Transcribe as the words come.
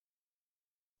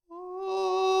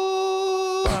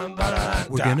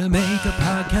We're gonna make a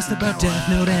podcast about Death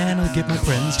Note and I'll get my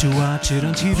friends to watch it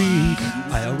on TV.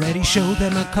 I already showed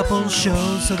them a couple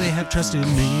shows, so they have trusted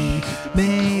me.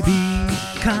 Maybe,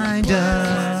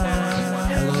 kinda.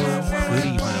 Hello, good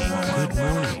evening, good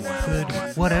morning,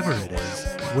 good whatever it is,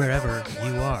 wherever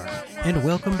you are. And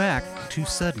welcome back to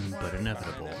Sudden But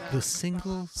Inevitable, the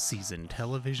single-season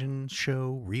television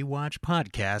show rewatch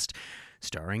podcast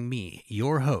starring me,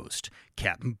 your host,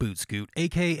 Captain Bootscoot,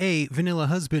 a.k.a. Vanilla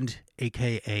Husband,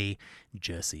 a.k.a.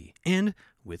 Jesse. And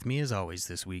with me, as always,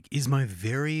 this week is my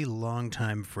very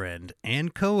longtime friend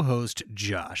and co-host,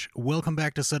 Josh. Welcome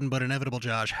back to Sudden But Inevitable,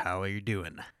 Josh. How are you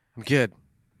doing? I'm good.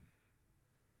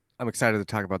 I'm excited to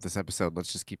talk about this episode.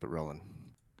 Let's just keep it rolling.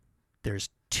 There's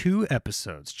 2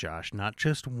 episodes, Josh, not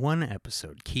just 1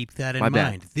 episode. Keep that in My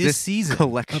bad. mind. This season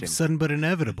collection of Sudden But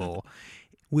Inevitable,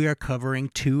 we are covering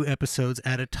 2 episodes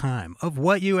at a time. Of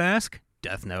what, you ask?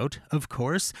 Death Note, of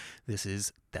course.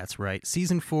 That's right,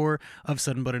 Season 4 of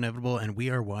Sudden But Inevitable, and we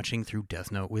are watching through Death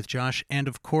Note with Josh, and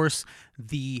of course,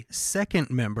 the second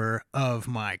member of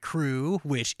my crew,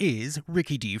 which is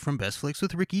Ricky D from Best Flicks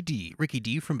with Ricky D. Ricky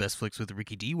D from Best Flicks with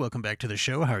Ricky D, welcome back to the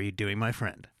show. How are you doing, my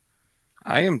friend?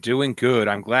 I am doing good.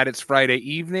 I'm glad it's Friday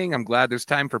evening. I'm glad there's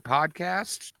time for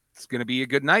podcasts. It's going to be a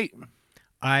good night.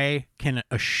 I can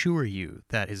assure you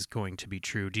that is going to be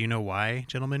true. Do you know why,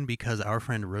 gentlemen? Because our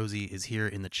friend Rosie is here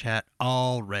in the chat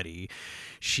already.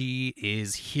 She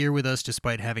is here with us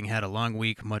despite having had a long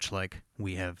week, much like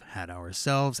we have had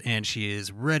ourselves, and she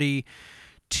is ready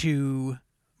to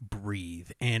breathe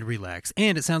and relax.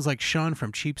 And it sounds like Sean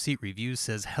from Cheap Seat Reviews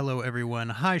says, hello, everyone.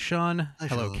 Hi, Sean. Hi,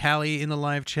 hello, Sean. Callie in the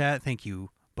live chat. Thank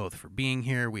you both for being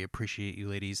here. We appreciate you,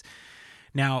 ladies.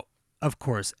 Now, of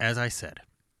course, as I said,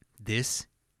 this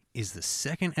is the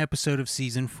second episode of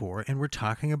Season 4, and we're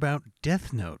talking about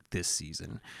Death Note this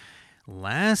season.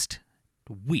 Last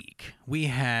week, we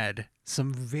had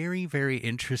some very, very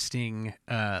interesting,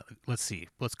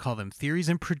 let's call them theories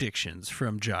and predictions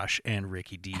from Josh and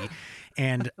Ricky D.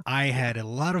 And I had a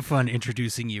lot of fun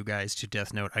introducing you guys to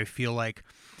Death Note. I feel like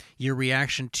your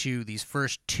reaction to these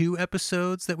first 2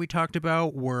 episodes that we talked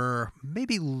about were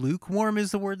maybe lukewarm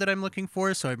is the word that I'm looking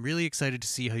for. So I'm really excited to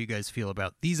see how you guys feel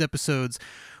about these episodes,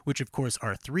 which of course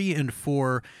are 3 and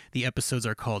 4. The episodes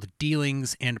are called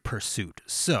Dealings and Pursuit.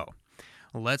 So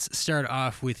let's start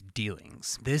off with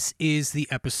Dealings. This is the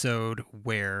episode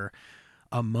where,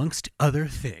 amongst other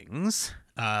things,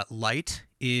 Light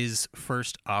is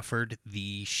first offered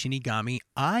the Shinigami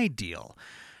Eye deal.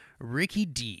 Ricky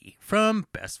D from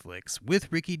Best Flicks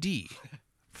with Ricky D.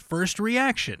 First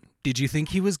reaction. Did you think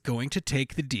he was going to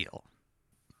take the deal?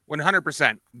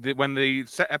 100%. When the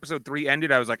episode 3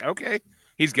 ended, I was like, okay,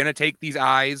 he's going to take these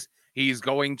eyes. He's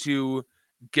going to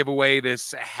give away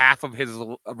this half of his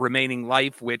remaining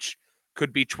life, which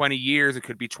could be 20 years. It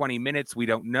could be 20 minutes. We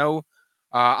don't know.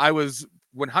 I was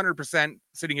 100%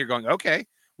 sitting here going, okay,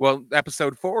 well,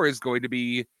 episode 4 is going to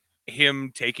be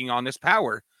him taking on this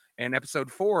power. And episode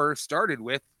 4 started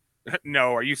with,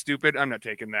 no, are you stupid? I'm not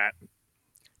taking that.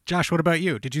 Josh, what about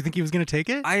you? Did you think he was going to take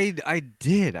it? I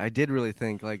did really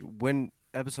think, like, when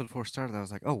episode 4 started, I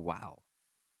was like, oh, wow.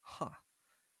 Huh.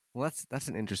 Well, that's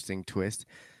an interesting twist.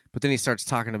 But then he starts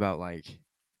talking about, like,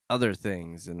 other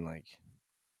things and, like,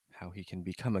 how he can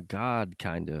become a god,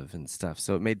 kind of, and stuff.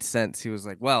 So it made sense. He was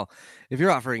like, well, if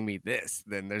you're offering me this,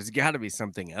 then there's got to be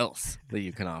something else that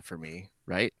you can offer me,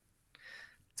 right?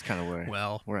 It's kind of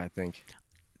where I think.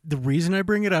 The reason I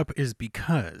bring it up is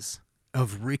because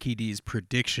of Ricky D's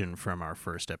prediction from our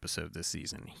first episode this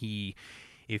season. He,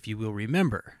 if you will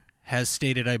remember, has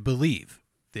stated, I believe,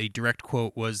 the direct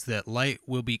quote was that Light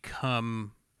will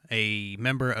become a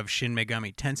member of Shin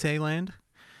Megami Tensei Land.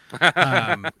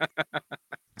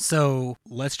 So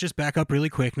let's just back up really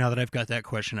quick now that I've got that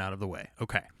question out of the way.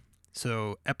 Okay.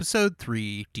 So episode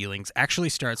 3, Dealings, actually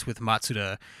starts with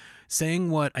Matsuda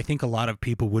saying what I think a lot of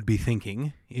people would be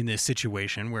thinking in this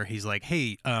situation, where he's like,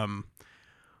 hey,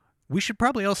 we should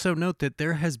probably also note that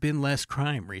there has been less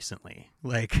crime recently.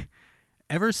 Like,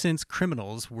 ever since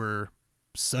criminals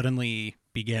suddenly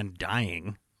began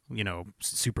dying,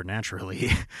 supernaturally.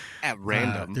 At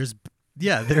random.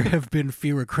 There have been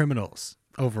fewer criminals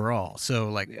overall.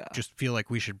 So, just feel like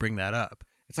we should bring that up.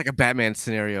 It's like a Batman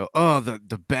scenario. Oh, the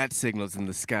bat signal's in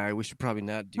the sky. We should probably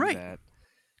not do that.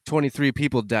 23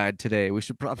 people died today. We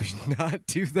should probably not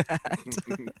do that.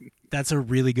 That's a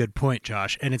really good point,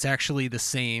 Josh. And it's actually the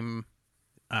same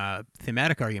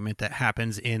thematic argument that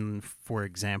happens in, for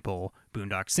example,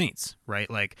 Boondock Saints, right?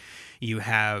 Like, you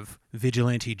have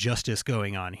vigilante justice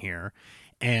going on here,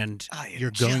 and you're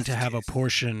going to have a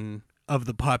portion of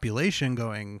the population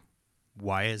going,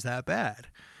 why is that bad?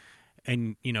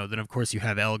 And, then of course you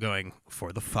have Elle going,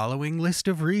 for the following list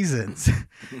of reasons.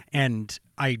 And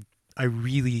I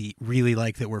really, really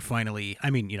like that we're finally,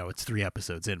 it's 3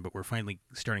 episodes in, but we're finally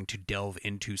starting to delve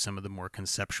into some of the more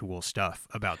conceptual stuff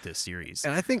about this series.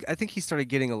 And I think he started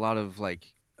getting a lot of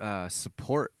like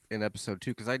support in episode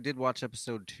 2, because I did watch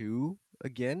episode 2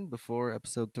 again before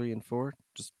episode 3 and 4,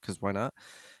 just because why not?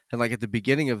 And like at the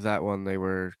beginning of that one, they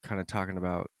were kind of talking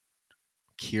about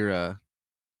Kira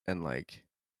and like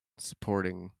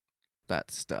supporting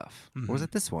that stuff. Or was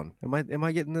it this one? Am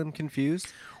I getting them confused?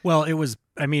 Well, it was.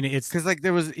 It's because like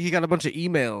he got a bunch of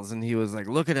emails and he was like,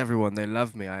 "Look at everyone, they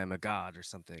love me. I am a god," or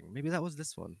something. Maybe that was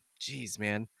this one. Jeez,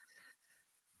 man,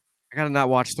 I gotta not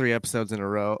watch 3 episodes in a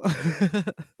row.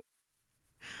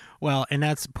 Well, and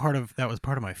that was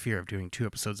part of my fear of doing 2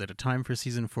 episodes at a time for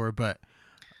season 4. But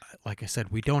like I said,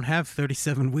 we don't have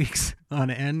 37 weeks on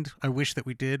end. I wish that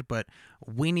we did, but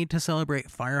we need to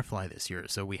celebrate Firefly this year,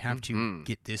 so we have to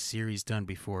get this series done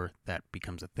before that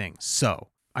becomes a thing. So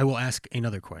I will ask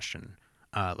another question.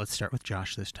 Let's start with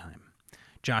Josh this time.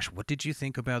 Josh, what did you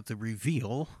think about the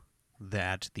reveal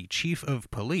that the chief of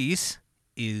police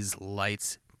is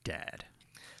Light's dad?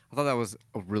 I thought that was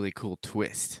a really cool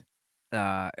twist,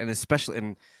 and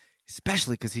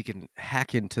especially because he can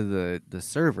hack into the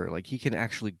server. Like he can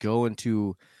actually go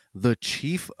into the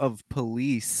chief of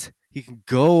police. He can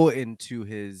go into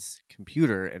his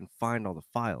computer and find all the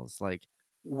files. Like,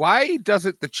 why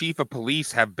doesn't the chief of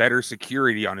police have better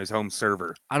security on his home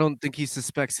server? I don't think he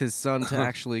suspects his son to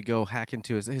actually go hack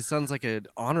into his son's like an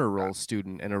honor roll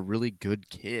student and a really good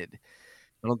kid.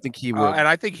 I don't think he would. And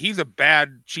I think he's a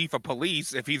bad chief of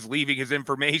police if he's leaving his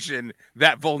information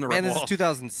that vulnerable. Man, this is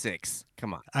 2006.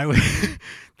 Come on.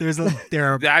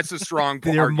 That's a strong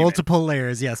There argument. are multiple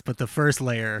layers, yes, but the first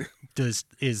layer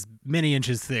is many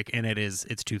inches thick, and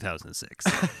it's 2006.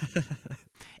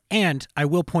 And I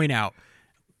will point out,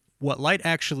 what Light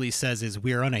actually says is,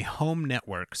 we're on a home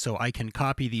network, so I can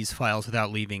copy these files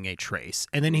without leaving a trace.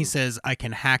 And then he says, I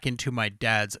can hack into my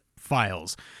dad's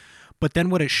files. But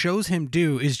then what it shows him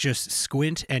do is just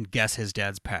squint and guess his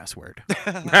dad's password,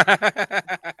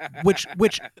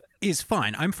 which is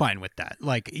fine. I'm fine with that.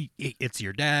 Like, it's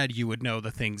your dad. You would know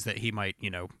the things that he might,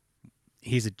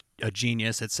 he's a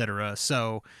genius, etc.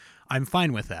 So I'm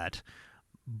fine with that.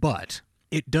 But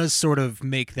it does sort of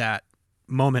make that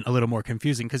moment a little more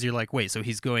confusing, because you're like, wait, so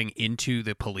he's going into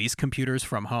the police computers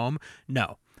from home?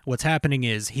 No. What's happening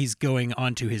is he's going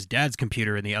onto his dad's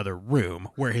computer in the other room,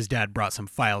 where his dad brought some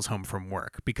files home from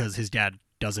work, because his dad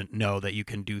doesn't know that you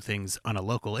can do things on a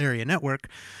local area network,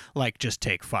 like just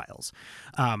take files.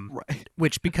 Right.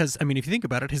 Which, because, if you think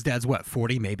about it, his dad's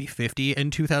 40, maybe 50 in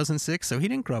 2006, so he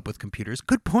didn't grow up with computers.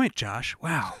 Good point, Josh.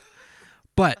 Wow.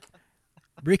 But,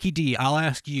 Ricky D, I'll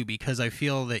ask you, because I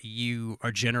feel that you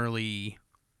are generally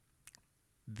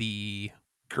the...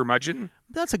 curmudgeon?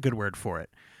 That's a good word for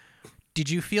it. Did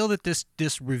you feel that this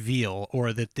reveal,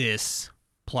 or that this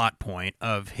plot point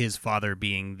of his father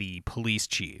being the police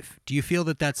chief, do you feel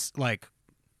that that's like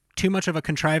too much of a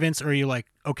contrivance, or are you like,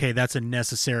 okay, that's a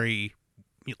necessary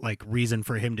like reason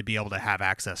for him to be able to have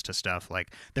access to stuff?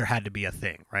 Like, there had to be a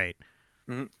thing, right?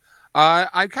 Mm-hmm.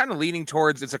 I'm kind of leaning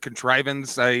towards it's a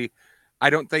contrivance. I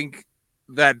don't think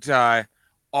that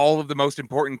all of the most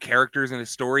important characters in a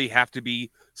story have to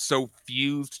be so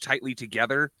fused tightly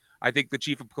together. I think the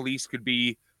chief of police could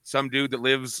be some dude that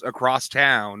lives across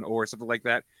town or something like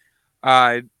that.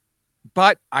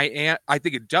 But I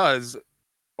think it does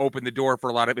open the door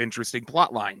for a lot of interesting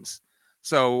plot lines.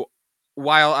 So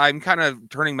while I'm kind of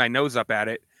turning my nose up at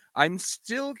it, I'm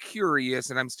still curious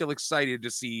and I'm still excited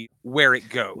to see where it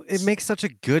goes. It makes such a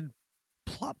good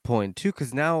plot point too,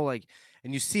 because now and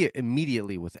you see it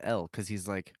immediately with Elle, because he's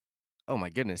like, oh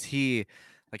my goodness, he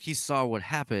saw what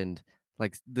happened.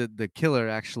 Like the killer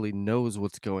actually knows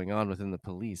what's going on within the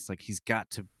police. Like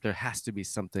there has to be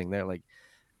something there. Like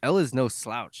Elle is no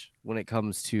slouch when it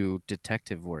comes to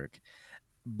detective work,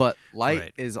 but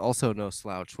Light is also no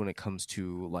slouch when it comes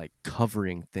to like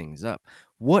covering things up.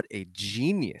 What a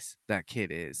genius that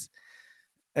kid is.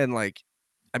 And like,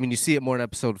 you see it more in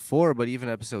episode 4, but even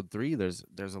episode 3, there's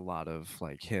a lot of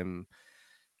like him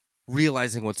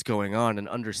realizing what's going on and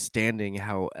understanding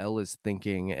how Elle is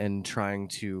thinking and trying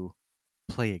to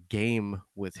play a game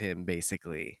with him,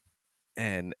 basically.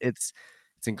 And it's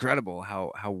incredible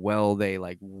how well they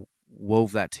like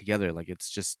wove that together. Like,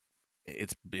 it's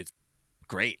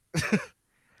great.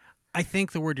 I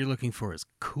think the word you're looking for is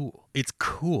cool. It's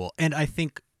cool. And I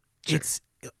think it's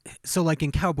so, like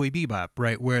in Cowboy Bebop,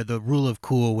 right, where the rule of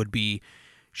cool would be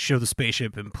show the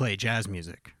spaceship and play jazz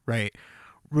music, right?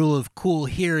 Rule of cool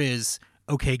here is,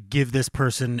 okay, give this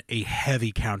person a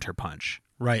heavy counterpunch,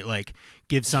 right? Like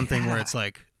give something where it's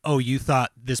like, oh, you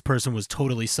thought this person was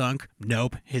totally sunk?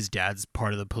 Nope, his dad's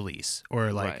part of the police.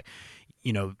 Or like, Right.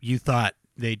 you know, you thought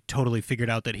they totally figured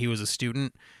out that he was a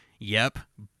student. Yep,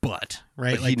 but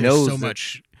right, But like he there's knows so that-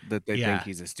 much. that they Yeah. think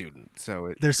he's a student.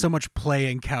 So There's so much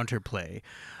play and counterplay.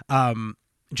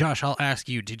 Josh, I'll ask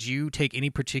you: did you take any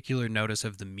particular notice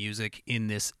of the music in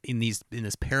this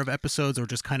pair of episodes, or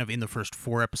just kind of in the first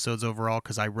 4 episodes overall?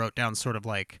 Because I wrote down sort of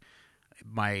like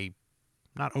my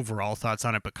not overall thoughts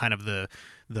on it, but kind of the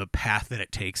path that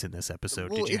it takes in this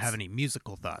episode. Well, Did you have it's- any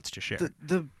musical thoughts to share?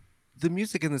 the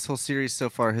music in this whole series so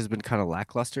far has been kind of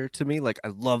lackluster to me. Like I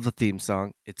love the theme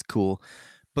song. It's cool.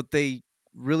 But they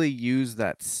really use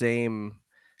that same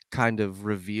kind of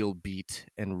reveal beat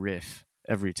and riff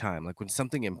every time. Like when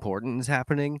something important is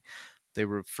happening, they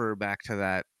refer back to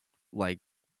that like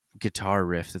guitar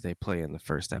riff that they play in the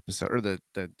first episode, or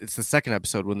it's the second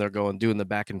episode when they're doing the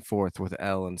back and forth with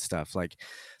Elle and stuff. Like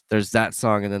there's that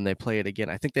song, and then they play it again.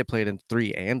 I think they play it in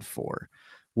 3 and 4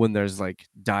 when there's like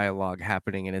dialogue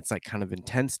happening, and it's like kind of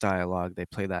intense dialogue. They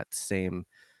play that same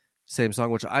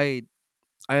song, which I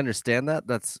understand that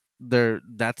that's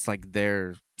like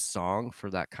their song for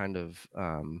that kind of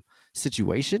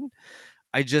situation.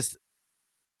 I just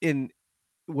in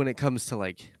when it comes to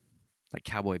like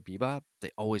Cowboy Bebop,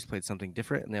 they always played something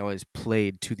different, and they always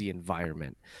played to the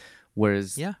environment.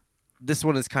 Whereas Yeah. this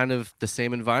one is kind of the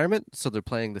same environment, so they're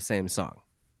playing the same song.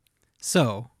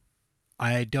 So,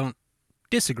 I don't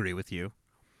disagree with you,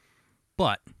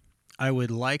 but I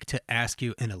would like to ask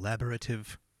you an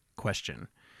elaborative question.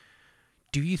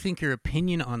 Do you think your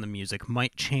opinion on the music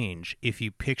might change if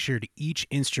you pictured each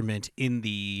instrument in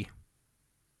the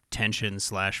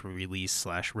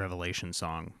tension/release/revelation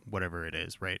song, whatever it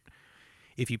is, right?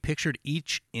 If you pictured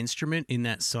each instrument in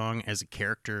that song as a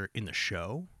character in the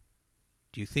show,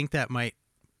 do you think that might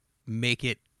make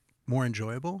it more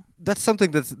enjoyable? That's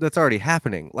something that's already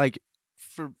happening. Like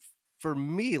for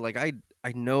me, like I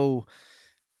know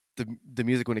the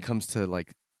music when it comes to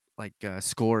like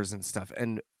scores and stuff,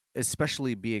 and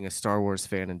especially being a Star Wars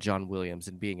fan and John Williams,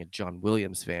 and being a John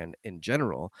Williams fan in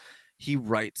general, he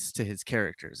writes to his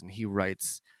characters, and he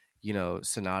writes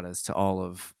sonatas to all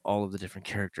of the different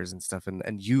characters and stuff,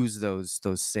 and use those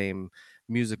same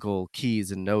musical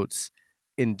keys and notes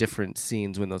in different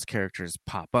scenes when those characters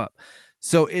pop up.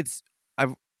 So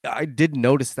I did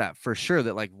notice that for sure,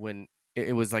 that like when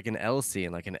it was like an L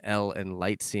scene, like an L and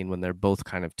Light scene, when they're both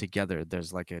kind of together,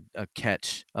 there's like a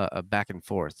catch, a back and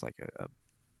forth, like a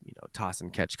toss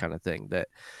and catch kind of thing that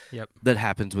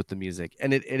happens with the music,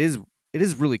 and it is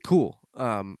really cool.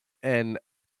 And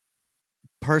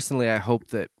personally, I hope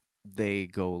that they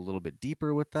go a little bit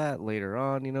deeper with that later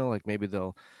on, like maybe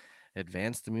they'll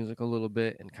advance the music a little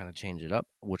bit and kind of change it up,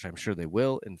 which I'm sure they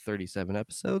will in 37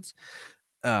 episodes.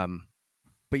 But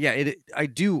yeah, I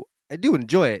do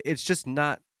enjoy it. It's just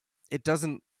not, it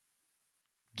doesn't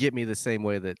get me the same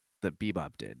way that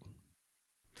Bebop did.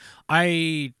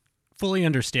 I fully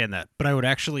understand that, but I would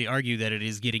actually argue that it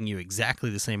is getting you exactly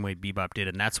the same way Bebop did,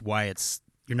 and that's why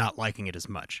you're not liking it as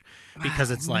much, because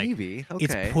it's like maybe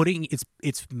okay.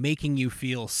 it's making you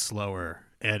feel slower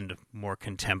and more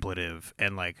contemplative,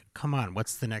 and like, come on,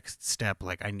 what's the next step?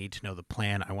 Like, I need to know the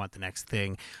plan. I want the next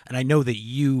thing, and I know that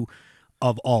you,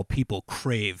 of all people,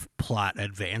 crave plot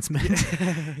advancement.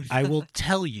 I will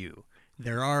tell you,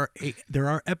 there are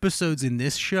episodes in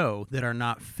this show that are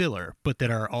not filler, but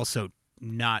that are also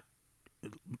not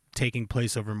taking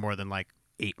place over more than like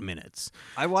 8 minutes.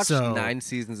 I watched 9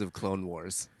 seasons of Clone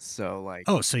Wars, so like.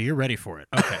 Oh, so you're ready for it?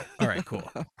 Okay, all right, cool.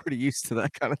 I'm pretty used to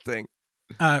that kind of thing.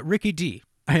 Ricky D,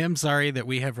 I am sorry that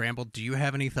we have rambled. Do you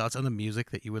have any thoughts on the music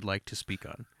that you would like to speak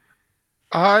on?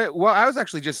 Well, I was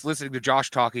actually just listening to Josh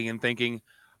talking and thinking,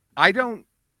 I'm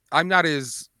not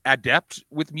as adept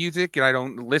with music, and I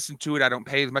don't listen to it. I don't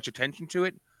pay as much attention to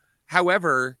it.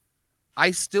 However,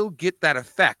 I still get that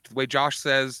effect. The way Josh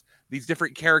says, these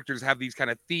different characters have these kind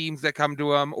of themes that come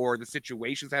to them, or the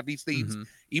situations have these themes. Mm-hmm.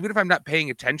 Even if I'm not paying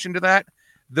attention to that,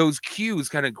 those cues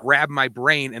kind of grab my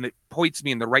brain and it points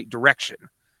me in the right direction.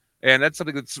 And that's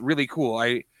something that's really cool.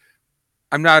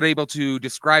 I'm not able to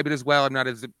describe it as well. I'm not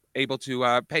as able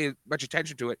to pay much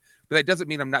attention to it, but that doesn't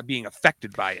mean I'm not being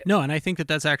affected by it. No, and I think that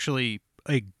that's actually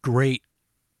a great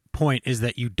point, is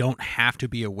that you don't have to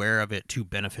be aware of it to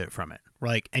benefit from it.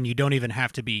 Like, and you don't even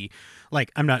have to be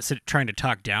like, I'm not trying to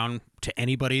talk down to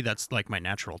anybody. That's like my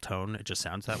natural tone. It just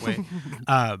sounds that way.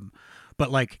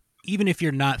 But like, even if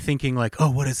you're not thinking like,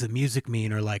 oh, what does the music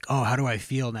mean? Or like, oh, how do I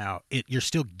feel now? You're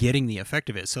still getting the effect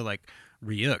of it. So like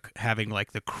Ryuk having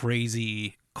like the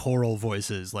crazy choral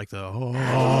voices, like the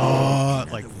oh,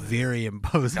 like very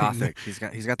imposing Gothic. He's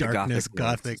got the darkness,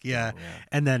 gothic. yeah.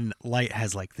 And then Light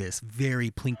has like this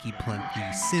very plinky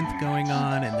plunky synth going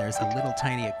on, and there's a little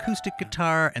tiny acoustic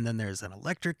guitar, and then there's an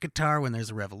electric guitar when there's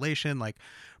a revelation, like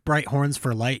bright horns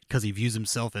for Light because he views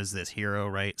himself as this hero,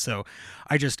 right? So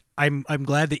I'm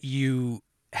glad that you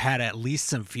had at least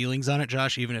some feelings on it,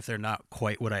 Josh, even if they're not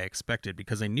quite what I expected,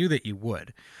 because I knew that you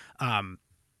would.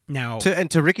 Now,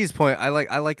 to Ricky's point, I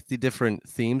like the different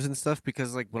themes and stuff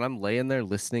because like when I'm laying there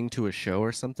listening to a show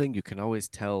or something, you can always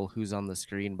tell who's on the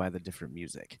screen by the different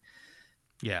music.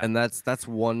 yeah, And that's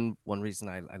one reason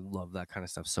I love that kind of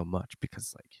stuff so much,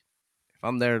 because like if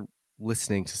I'm there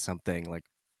listening to something like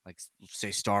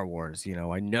say Star Wars,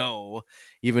 I know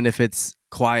even if it's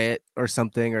quiet or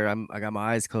something, or I got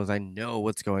my eyes closed, I know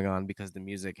what's going on because the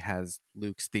music has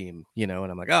Luke's theme, and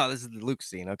I'm like, oh, this is the Luke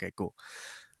scene. Okay, cool.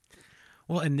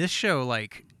 well, in this show,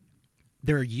 like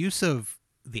their use of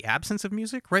the absence of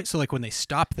music, right? So like when they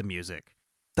stop the music,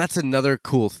 That's another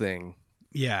cool thing.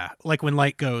 yeah, like when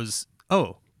Light goes,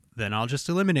 oh, then I'll just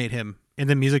eliminate him, and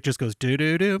the music just goes do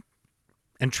do do,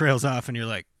 and trails off, and you're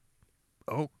like,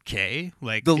 okay,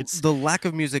 like The lack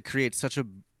of music creates such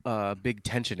a big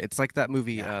tension. It's like that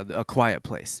movie, A Quiet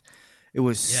Place. It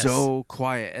was so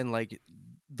quiet, and like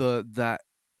that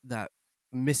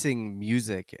missing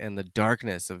music and the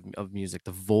darkness of music,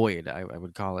 the void, I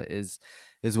would call it, is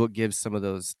what gives some of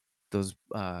those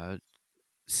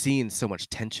scenes so much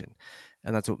tension,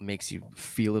 and that's what makes you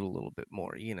feel it a little bit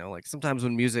more. Like sometimes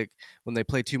when they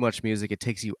play too much music, it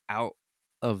takes you out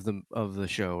of the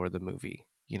show or the movie.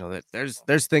 That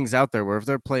there's things out there where if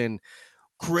they're playing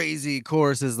crazy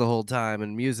choruses the whole time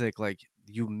and music, like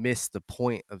you miss the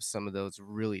point of some of those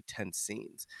really tense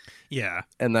scenes. yeah.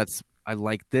 And I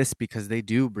like this because they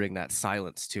do bring that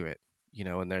silence to it,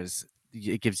 and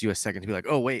it gives you a second to be like,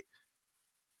 oh wait,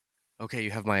 okay,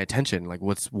 you have my attention, like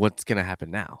what's gonna happen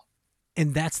now.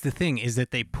 And that's the thing, is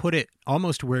that they put it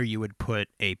almost where you would put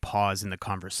a pause in the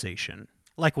conversation.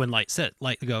 Like when Light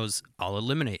goes, I'll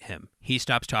eliminate him. He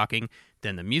stops talking,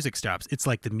 then the music stops. It's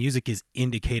like the music is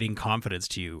indicating confidence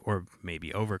to you, or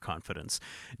maybe overconfidence.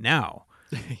 Now,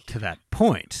 to that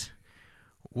point,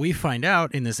 we find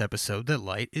out in this episode that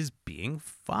Light is being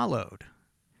followed.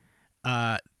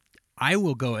 I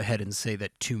will go ahead and say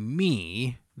that to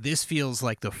me, this feels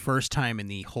like the first time in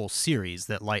the whole series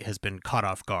that Light has been caught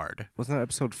off guard. Wasn't that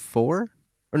episode 4?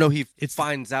 Or no, he It's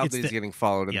finds out that he's getting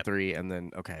followed in Yep. 3, and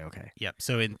then okay. Yep.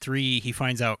 So in 3, he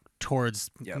finds out towards,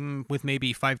 Yep. with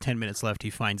maybe 5-10 minutes left, he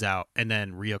finds out, and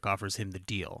then Ryuk offers him the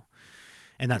deal.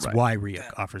 And that's Right. why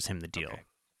Ryuk offers him the deal. Okay.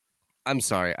 I'm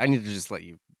sorry. I need to just let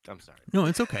you. I'm sorry. No,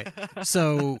 it's okay.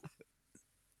 So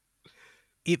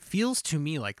it feels to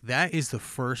me like that is the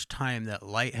first time that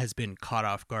Light has been caught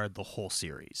off guard the whole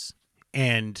series.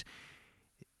 And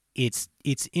it's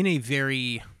in a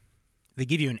very, they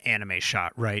give you an anime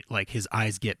shot, right? Like his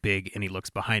eyes get big and he looks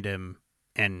behind him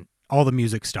and all the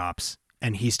music stops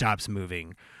and he stops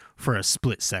moving for a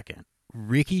split second.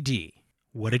 Ricky D,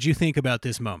 what did you think about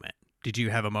this moment? Did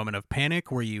you have a moment of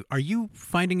panic? Are you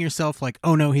finding yourself like,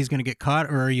 oh no, he's going to get caught?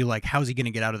 Or are you like, how's he going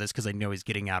to get out of this? Because I know he's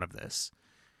getting out of this.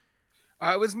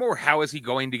 It was more, how is he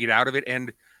going to get out of it?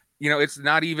 And, it's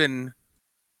not even,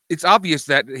 it's obvious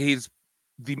that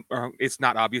it's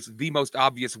not obvious. The most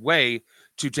obvious way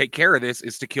to take care of this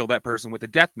is to kill that person with a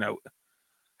death note.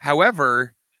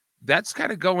 However, that's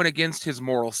kind of going against his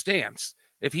moral stance.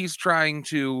 If he's trying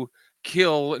to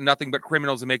kill nothing but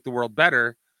criminals and make the world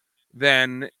better,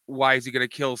 then why is he going to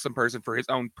kill some person for his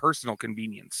own personal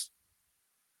convenience?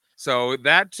 So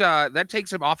that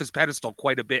takes him off his pedestal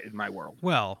quite a bit in my world.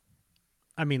 Well,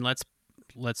 I mean, let's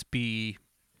be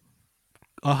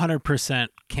 100%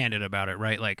 candid about it,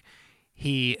 right? Like,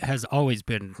 he has always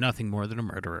been nothing more than a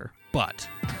murderer, but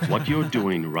what you're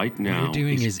doing right now what you're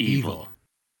doing is evil.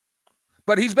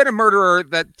 But he's been a murderer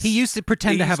that He used to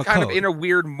pretend to have a kind code. of in a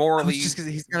weird morally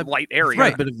He's got light area.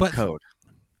 Right. a bit of but- code.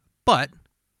 But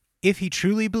if he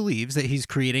truly believes that he's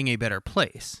creating a better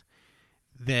place,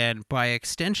 then by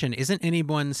extension, isn't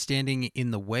anyone standing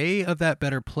in the way of that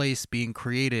better place being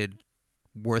created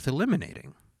worth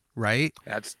eliminating, right?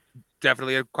 That's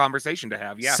definitely a conversation to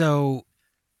have. Yeah. So,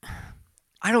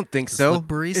 I don't think so.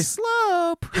 slippery It's-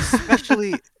 slope.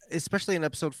 especially in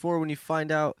episode 4 when you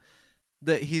find out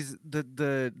that he's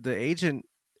the agent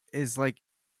is like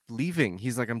leaving.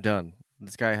 He's like, I'm done.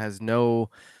 This guy has no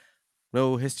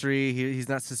history. He's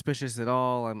not suspicious at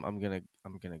all. I'm gonna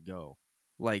go.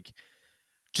 Like,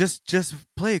 just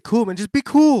play it cool, man. Just be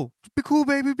cool. Be cool,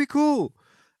 baby. Be cool.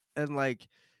 And like,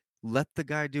 let the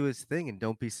guy do his thing and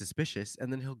don't be suspicious,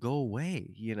 and then he'll go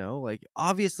away, you know? Like,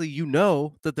 obviously, you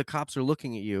know that the cops are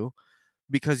looking at you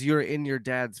because you're in your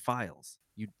dad's files.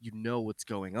 You know what's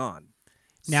going on.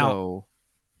 Now- So,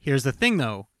 Here's the thing,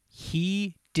 though.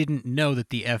 He didn't know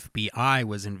that the FBI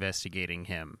was investigating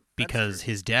him because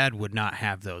his dad would not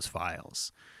have those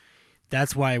files.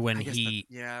 That's why when I guess he...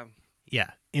 yeah.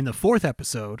 Yeah. In the 4th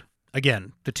episode,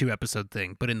 again, the 2-episode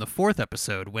thing, but in the 4th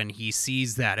episode, when he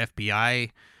sees that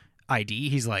FBI ID,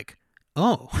 he's like,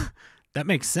 oh, that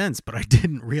makes sense, but I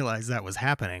didn't realize that was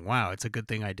happening. Wow, it's a good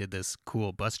thing I did this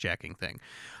cool bus jacking thing.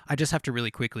 I just have to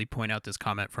really quickly point out this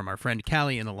comment from our friend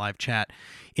Callie in the live chat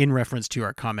in reference to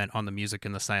our comment on the music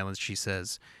in the silence. She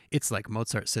says, it's like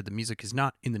Mozart said, the music is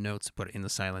not in the notes, but in the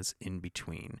silence in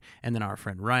between. And then our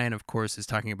friend Ryan, of course, is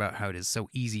talking about how it is so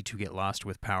easy to get lost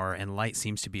with power, and Light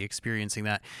seems to be experiencing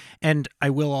that. And I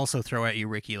will also throw at you,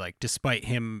 Ricky, like, despite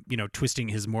him, twisting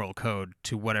his moral code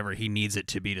to whatever he needs it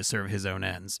to be to serve his own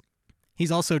ends,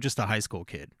 he's also just a high school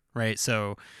kid, right?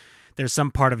 So there's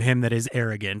some part of him that is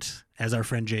arrogant. As our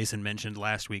friend Jason mentioned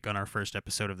last week on our first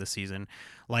episode of the season,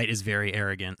 Light is very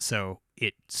arrogant. So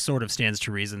it sort of stands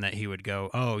to reason that he would go,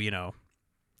 oh,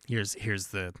 here's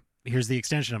the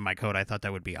extension of my code. I thought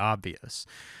that would be obvious.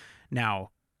 Now,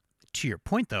 to your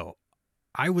point, though,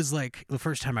 I was like, the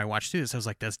first time I watched through this, I was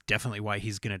like, that's definitely why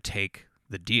he's going to take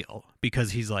the deal,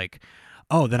 because he's like,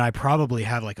 oh, then I probably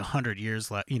have like 100 years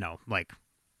left, like,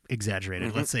 exaggerated.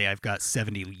 Mm-hmm. Let's say I've got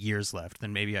 70 years left,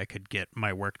 then maybe I could get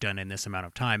my work done in this amount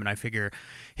of time. And I figure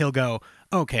he'll go,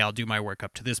 okay, I'll do my work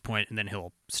up to this point, and then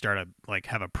he'll start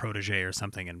have a protege or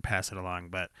something and pass it along.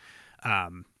 But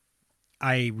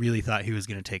I really thought he was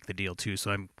going to take the deal too,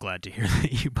 so I'm glad to hear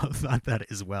that you both thought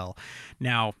that as well.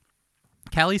 Now,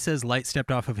 Callie says Light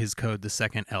stepped off of his code the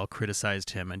second L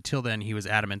criticized him. Until then, he was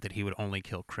adamant that he would only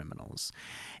kill criminals.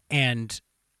 And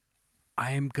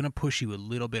I am going to push you a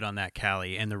little bit on that,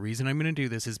 Callie, and the reason I'm going to do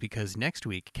this is because next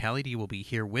week, Callie D will be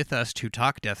here with us to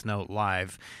talk Death Note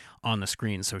live on the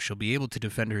screen, so she'll be able to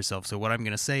defend herself. So what I'm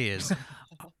going to say is,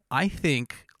 I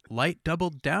think Light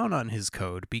doubled down on his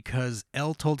code because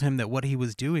L told him that what he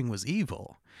was doing was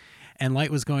evil. And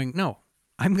Light was going, no,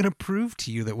 I'm going to prove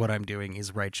to you that what I'm doing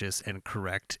is righteous and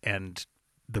correct and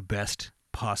the best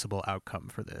possible outcome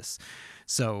for this.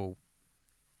 So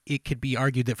it could be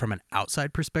argued that from an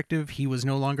outside perspective, he was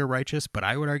no longer righteous, but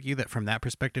I would argue that from that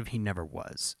perspective, he never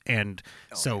was. And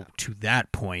to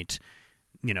that point,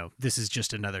 this is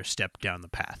just another step down the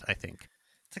path, I think.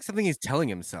 It's like something he's telling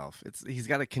himself. He's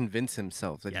got to convince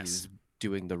himself that Yes. he's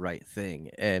doing the right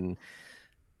thing, and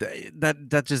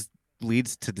that just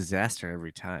leads to disaster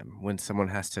every time when someone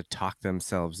has to talk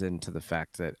themselves into the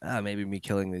fact that maybe me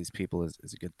killing these people is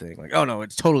a good thing. Like, oh no,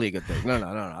 it's totally a good thing. No,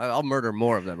 I'll murder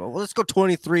more of them. Well, let's go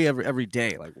 23 every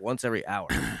day, like once every hour.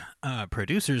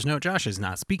 Producers note Josh is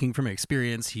not speaking from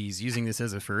experience. He's using this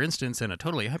as a for instance in a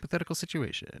totally hypothetical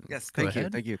situation. Yes, Go thank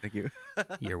ahead. you.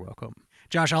 You're welcome.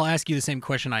 Josh, I'll ask you the same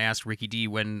question I asked Ricky D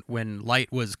when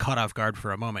Light was caught off guard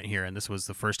for a moment here, and this was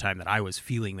the first time that I was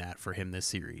feeling that for him this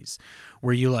series.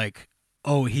 Were you like,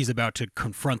 oh, he's about to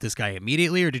confront this guy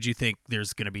immediately, or did you think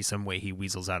there's going to be some way he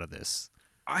weasels out of this?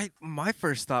 My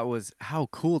first thought was how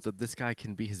cool that this guy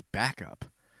can be his backup.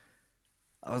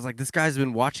 I was like, this guy's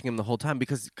been watching him the whole time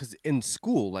because in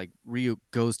school, like Ryu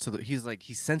goes to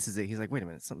he senses it. He's like, wait a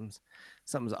minute, something's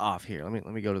off here. Let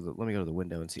me go to the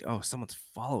window and see. Oh, someone's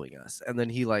following us. And then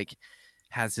he like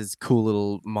has his cool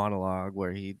little monologue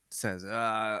where he says,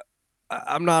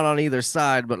 I'm not on either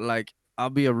side, but like I'll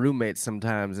be a roommate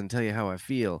sometimes and tell you how I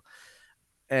feel.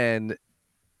 And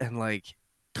like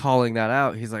calling that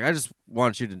out, he's like, I just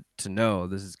want you to know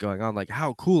this is going on. Like,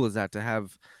 how cool is that to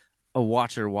have a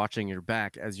watcher watching your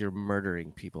back as you're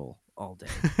murdering people all day?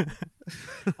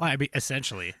 Well, I mean,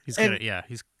 essentially, he's And-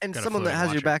 he's And got a someone that floating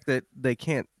has your watcher. back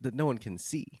that no one can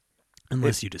see.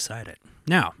 Unless you decide it.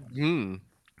 Now,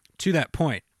 to that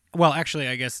point, well, actually,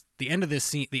 I guess the end of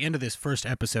this first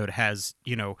episode has,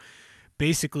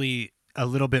 basically a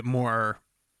little bit more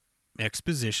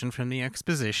exposition from the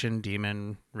exposition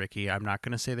demon, Ricky. I'm not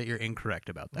going to say that you're incorrect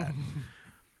about that.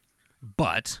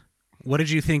 But what did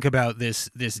you think about this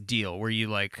deal? Were you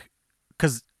like,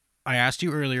 because I asked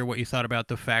you earlier what you thought about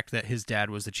the fact that his dad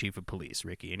was the chief of police,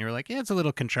 Ricky, and you're like, yeah, it's a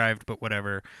little contrived, but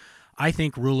whatever. I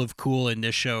think rule of cool in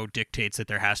this show dictates that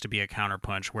there has to be a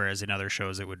counterpunch, whereas in other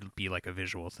shows it would be like a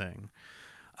visual thing.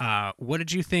 What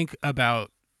did you think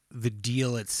about the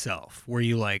deal itself? Were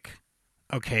you like,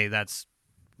 okay, that's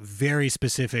very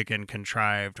specific and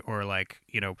contrived, or like,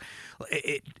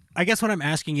 I guess what I'm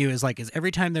asking you is like, is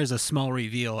every time there's a small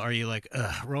reveal, are you like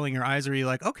rolling your eyes, or are you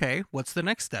like, okay, what's the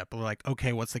next step? Or like,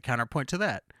 okay, what's the counterpoint to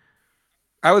that?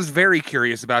 I was very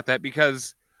curious about that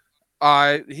because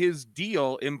his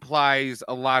deal implies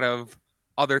a lot of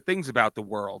other things about the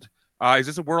world. Is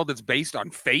this a world that's based on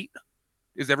fate?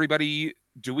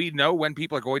 Do we know when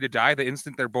people are going to die the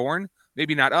instant they're born?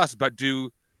 Maybe not us, but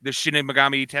do the Shin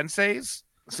Megami Tenseis?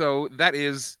 So that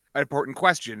is an important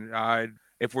question.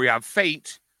 If we have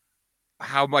fate,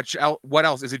 what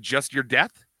else? Is it just your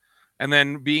death? And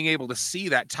then being able to see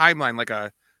that timeline like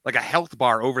a health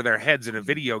bar over their heads in a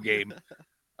video game,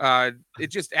 it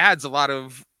just adds a lot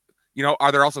of,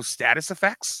 are there also status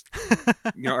effects?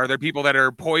 Are there people that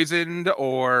are poisoned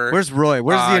or... Where's Roy?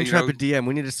 Where's the intrepid DM?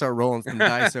 We need to start rolling some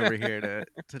dice over here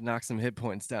to knock some hit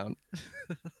points down.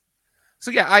 So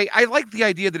yeah, I like the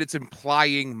idea that it's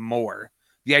implying more.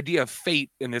 The idea of fate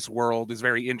in this world is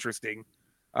very interesting.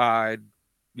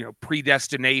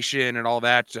 Predestination and all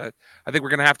that. I think we're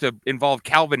going to have to involve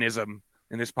Calvinism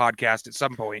in this podcast at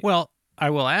some point. Well, I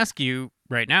will ask you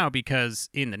right now, because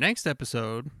in the next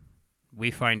episode, we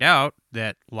find out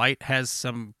that light has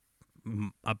some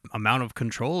amount of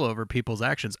control over people's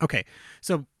actions. Okay,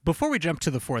 so before we jump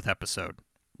to the 4th episode,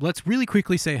 let's really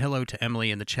quickly say hello to Emily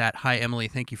in the chat. Hi, Emily.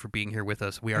 Thank you for being here with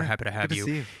us. We are happy to have good you.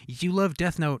 to see you. If you love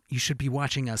Death Note, you should be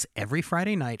watching us every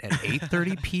Friday night at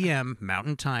 8:30 p.m.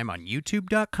 Mountain Time on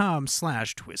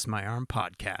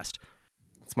youtube.com/twistmyarmpodcast.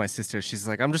 It's my sister. She's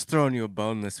like, I'm just throwing you a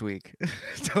bone this week.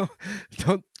 don't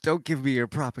give me your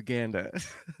propaganda.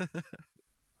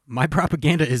 My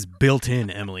propaganda is built in,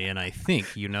 Emily, and I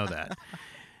think you know that.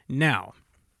 Now,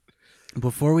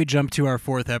 before we jump to our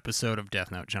 4th episode of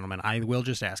Death Note, gentlemen, I will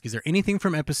just ask, is there anything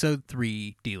from episode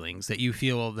 3 dealings that you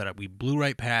feel that we blew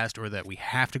right past or that we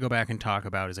have to go back and talk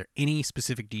about? Is there any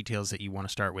specific details that you want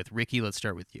to start with? Ricky, let's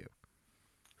start with you.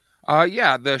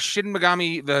 Yeah, the Shin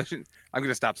Megami, I'm going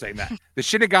to stop saying that. The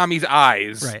Shinigami's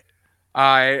eyes. Right.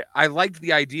 I liked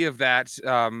the idea of that.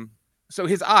 So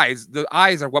the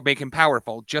eyes are what make him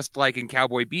powerful, just like in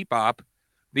Cowboy Bebop,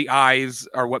 the eyes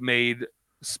are what made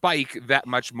Spike that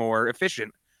much more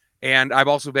efficient. And I've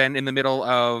also been in the middle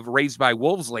of Raised by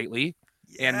Wolves lately,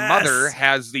 and Mother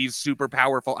has these super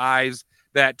powerful eyes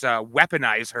that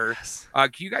weaponize her. Yes.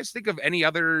 Can you guys think of any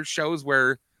other shows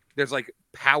where there's like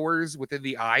powers within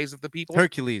the eyes of the people?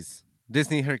 Hercules.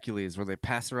 Disney Hercules, where they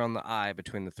pass around the eye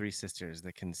between the 3 sisters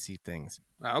that can see things.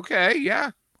 Okay,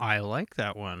 yeah. I like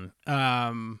that one.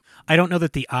 I don't know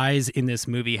that the eyes in this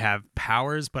movie have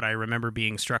powers, but I remember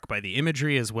being struck by the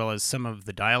imagery as well as some of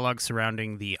the dialogue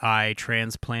surrounding the eye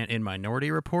transplant in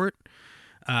Minority Report.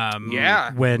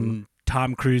 Yeah. When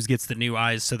Tom Cruise gets the new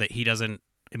eyes so that he doesn't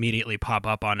immediately pop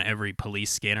up on every police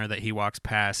scanner that he walks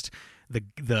past.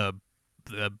 The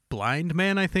blind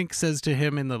man, I think, says to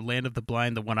him in the Land of the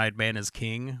Blind, the one-eyed man is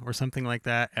king or something like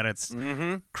that. And it's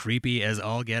creepy as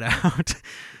all get out.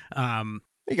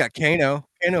 You got Kano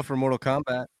for Mortal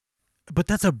Kombat. But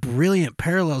that's a brilliant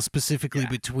parallel specifically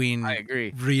between I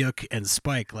agree. Ryuk and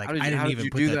Spike. Like, I didn't even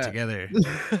put that together.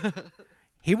 together.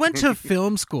 He went to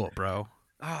film school, bro.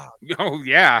 Oh,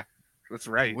 yeah. That's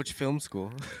right. Which film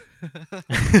school?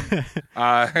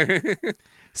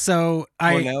 So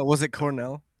Cornell? Was it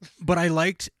Cornell? But I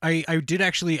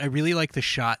really like the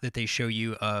shot that they show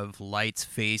you of Light's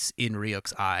face in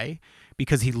Ryuk's eye,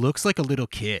 because he looks like a little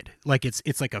kid. Like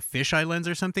it's like a fisheye lens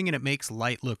or something, and it makes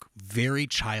Light look very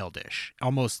childish,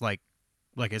 almost like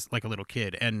it's like a little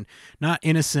kid, and not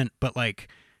innocent, but like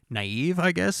naive,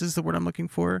 I guess is the word I'm looking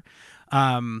for.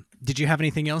 Did you have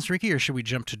anything else, Ricky, or should we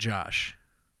jump to Josh?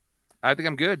 I think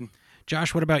I'm good.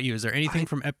 Josh, what about you? Is there anything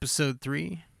from episode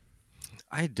 3?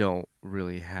 I don't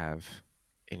really have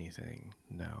anything,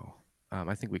 no.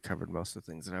 I think we covered most of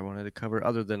the things that I wanted to cover,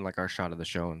 other than like our shot of the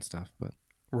show and stuff. But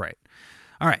Right.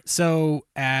 All right. So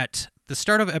at the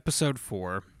start of episode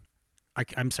 4,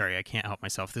 I'm sorry, I can't help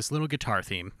myself. This little guitar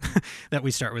theme that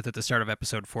we start with at the start of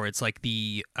episode 4, it's like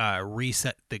the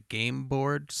Reset the Game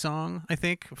Board song, I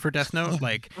think, for Death Note.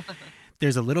 Like,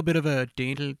 there's a little bit of a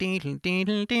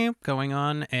going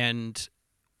on, and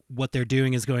what they're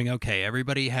doing is going, okay,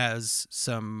 everybody has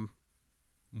some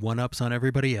one-ups on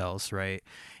everybody else, right?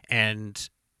 And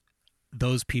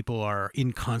those people are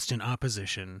in constant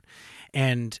opposition.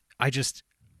 And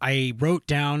I wrote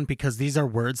down, because these are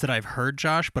words that I've heard,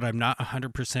 Josh, but I'm not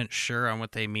 100% sure on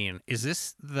what they mean. Is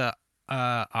this the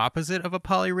opposite of a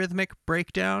polyrhythmic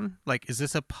breakdown? Like, is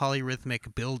this a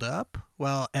polyrhythmic build-up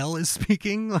while L is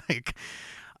speaking? Like,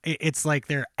 it's like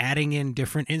they're adding in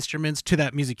different instruments to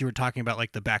that music you were talking about,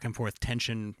 like the back and forth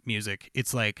tension music.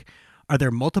 It's like, are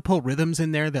there multiple rhythms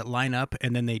in there that line up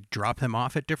and then they drop them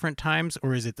off at different times?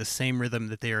 Or is it the same rhythm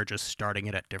that they are just starting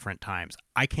it at different times?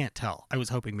 I can't tell. I was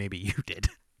hoping maybe you did.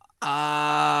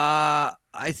 I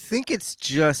think it's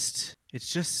just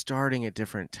starting at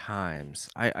different times.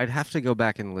 I'd have to go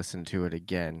back and listen to it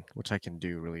again, which I can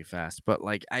do really fast. But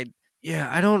like I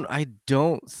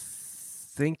don't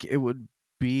think it would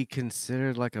be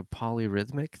considered like a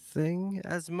polyrhythmic thing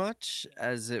as much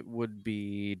as it would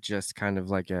be just kind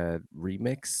of like a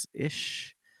remix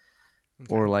ish,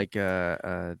 or like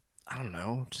a I don't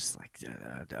know, just like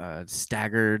a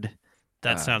staggered.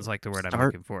 That sounds like the word I'm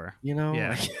start, looking for. You know,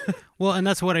 Yeah. like, Well, and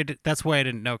that's what I did. That's why I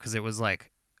didn't know, because it was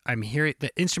like I'm hearing the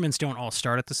instruments don't all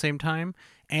start at the same time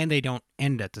and they don't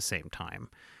end at the same time.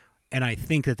 And I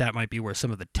think that might be where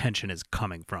some of the tension is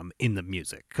coming from in the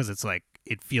music, because it's like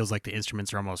it feels like the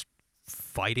instruments are almost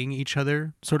fighting each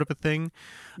other, sort of a thing.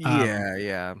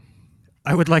 yeah.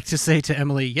 I would like to say to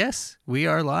Emily, yes, we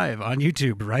are live on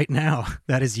YouTube right now.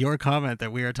 That is your comment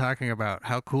that we are talking about.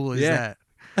 How cool is Yeah.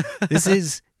 that? This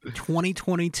is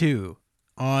 2022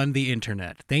 on the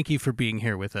internet. Thank you for being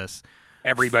here with us.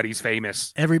 Everybody's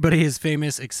famous. Everybody is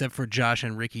famous except for Josh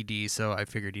and Ricky D, so I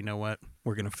figured, you know what?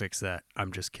 We're going to fix that.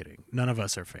 I'm just kidding. None of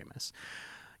us are famous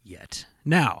yet.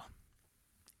 Now,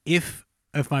 if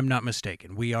I'm not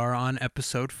mistaken, we are on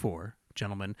episode 4,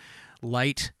 gentlemen.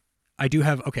 Light, I do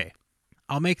have, okay,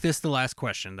 I'll make this the last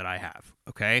question that I have,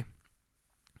 okay?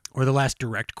 Or the last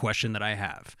direct question that I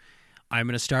have. I'm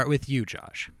going to start with you,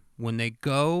 Josh. When they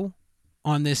go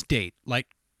on this date, Light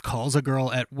calls a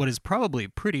girl at what is probably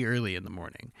pretty early in the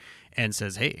morning and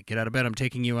says, hey, get out of bed. I'm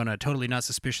taking you on a totally not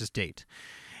suspicious date.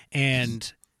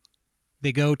 And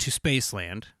they go to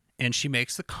Spaceland, and she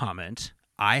makes the comment,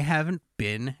 I haven't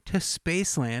been to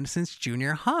Spaceland since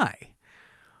junior high.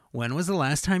 When was the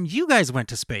last time you guys went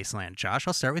to Spaceland? Josh,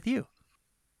 I'll start with you.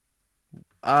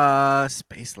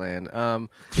 Spaceland.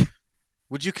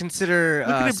 Would you consider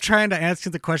Look at him trying to answer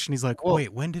the question. He's like, well-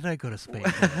 wait, when did I go to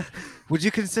Spaceland? would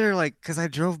you consider, like, because I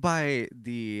drove by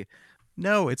the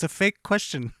No, it's a fake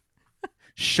question.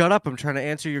 shut up, I'm trying to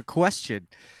answer your question.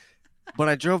 But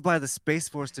I drove by the Space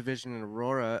Force Division in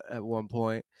Aurora at one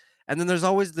point, and then there's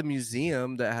always the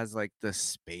museum that has like the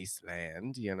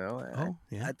Spaceland, you know. Oh,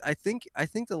 yeah. I think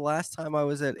the last time I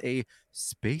was at a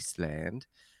Spaceland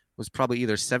was probably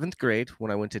either 7th grade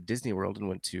when I went to Disney World and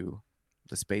went to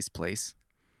the space place,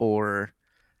 or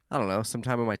I don't know,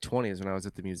 sometime in my 20s when I was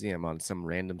at the museum on some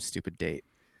random stupid date.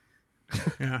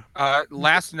 Yeah.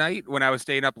 Last night when I was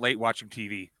staying up late watching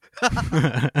TV.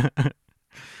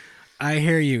 I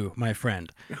hear you, my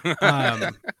friend.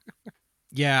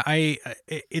 Yeah,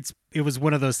 it was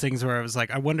one of those things where I was like,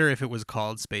 I wonder if it was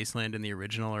called Spaceland in the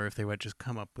original, or if they would just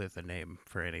come up with a name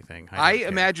for anything. I don't care.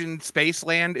 imagine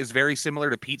Spaceland is very similar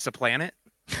to Pizza Planet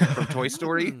from Toy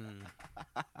Story.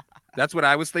 That's what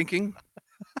I was thinking.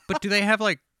 But do they have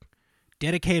like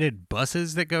dedicated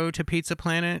buses that go to Pizza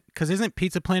Planet? Because isn't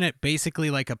Pizza Planet basically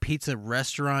like a pizza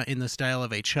restaurant in the style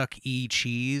of a Chuck E.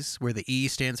 Cheese, where the E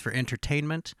stands for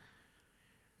entertainment?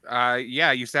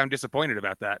 Yeah, you sound disappointed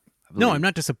about that. No, I'm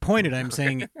not disappointed. I'm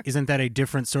saying, isn't that a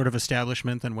different sort of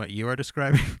establishment than what you are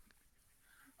describing?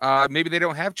 Maybe they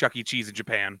don't have Chuck E. Cheese in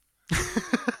Japan.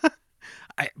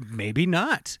 Maybe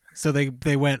not. So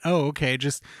they went, oh, okay,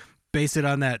 just base it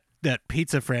on that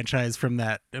pizza franchise from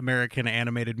that American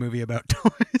animated movie about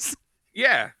toys.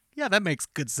 Yeah, Yeah, that makes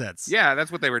good sense. yeah,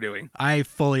 that's what they were doing. I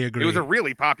fully agree. It was a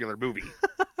really popular movie.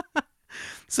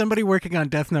 Somebody working on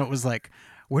Death Note was like,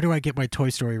 where do I get my Toy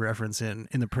Story reference in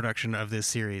the production of this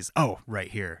series? Oh, right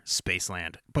here,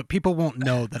 Spaceland. But people won't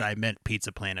know that I meant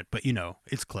Pizza Planet, but you know,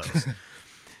 it's close.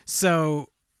 So,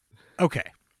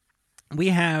 okay. We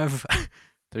have...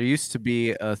 There used to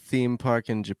be a theme park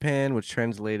in Japan, which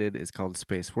translated is called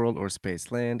Space World or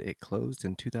Spaceland. It closed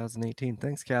in 2018.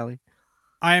 Thanks, Callie.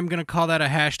 I am going to call that a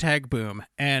hashtag boom.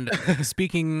 And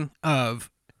speaking of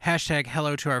hashtag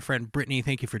hello to our friend Brittany,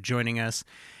 thank you for joining us.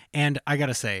 And I got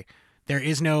to say, there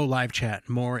is no live chat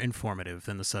more informative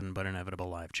than the Sudden But Inevitable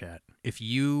live chat. If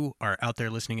you are out there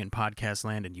listening in podcast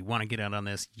land and you want to get out on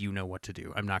this, you know what to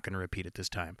do. I'm not going to repeat it this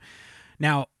time.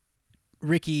 Now,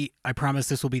 Ricky, I promise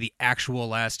this will be the actual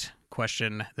last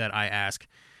question that I ask.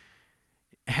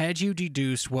 Had you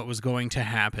deduced what was going to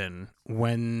happen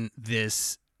when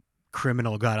this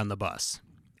criminal got on the bus?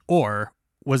 Or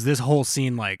was this whole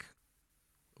scene like,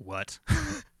 what?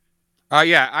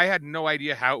 Yeah, I had no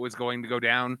idea how it was going to go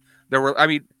down.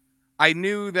 I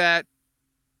knew that.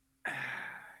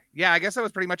 Yeah, I guess I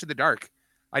was pretty much in the dark.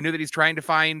 I knew that he's trying to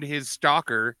find his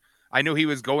stalker. I knew he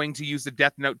was going to use the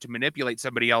Death Note to manipulate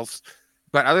somebody else.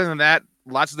 But other than that,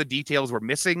 lots of the details were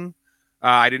missing.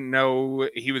 I didn't know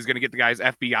he was going to get the guy's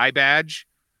FBI badge.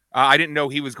 I didn't know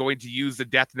he was going to use the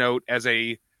Death Note as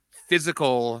a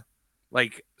physical,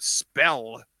 like,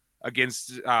 spell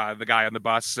against the guy on the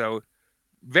bus. So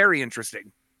very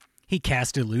interesting. He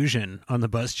cast illusion on the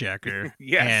bus jacker.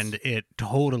 Yes. And it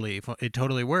totally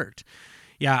worked.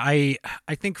 Yeah, I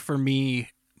think for me,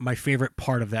 my favorite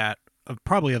part of that,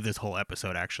 probably of this whole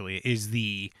episode actually, is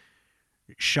the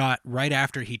shot right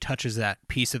after he touches that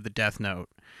piece of the Death Note.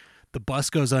 The bus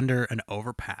goes under an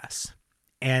overpass,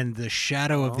 and the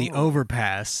shadow of the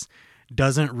overpass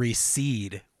doesn't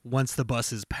recede once the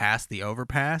bus is past the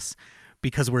overpass,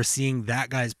 because we're seeing that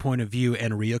guy's point of view,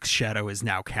 and Ryuk's shadow is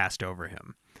now cast over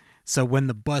him. So when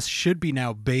the bus should be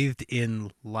now bathed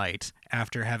in light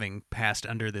after having passed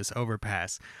under this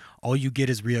overpass, all you get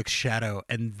is Ryuk's shadow,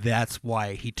 and that's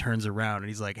why he turns around and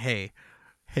he's like, hey,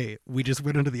 we just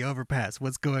went under the overpass.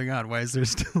 What's going on? Why is there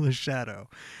still a shadow?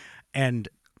 And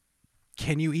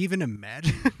can you even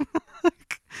imagine?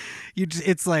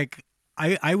 It's like,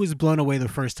 I was blown away the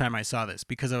first time I saw this,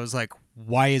 because I was like,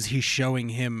 why is he showing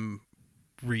him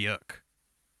Ryuk?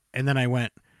 And then I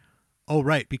went, oh,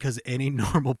 right, because any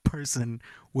normal person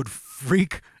would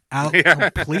freak out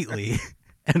completely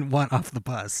and want off the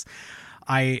bus.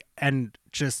 I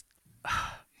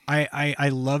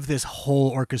love this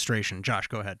whole orchestration. Josh,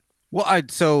 go ahead. Well,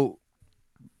 so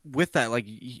with that, like,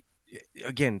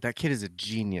 again, that kid is a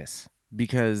genius,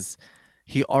 because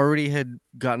he already had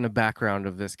gotten a background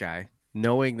of this guy,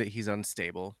 knowing that he's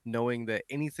unstable, knowing that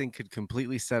anything could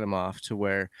completely set him off, to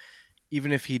where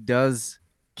even if he does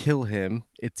kill him,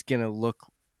 it's going to look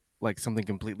like something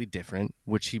completely different,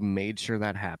 which he made sure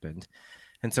that happened.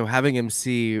 And so having him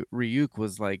see Ryuk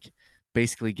was like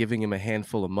basically giving him a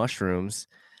handful of mushrooms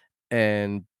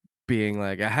and being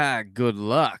like, aha, good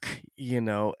luck,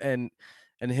 and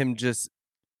him just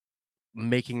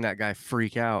making that guy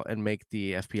freak out and make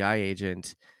the FBI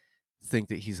agent think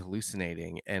that he's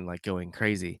hallucinating and like going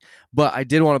crazy. But I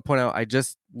did want to point out, I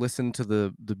just listened to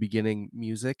the beginning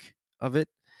music of it,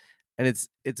 and it's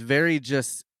very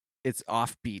just, it's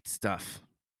offbeat stuff.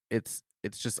 It's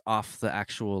just off the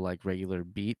actual like regular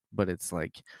beat, but it's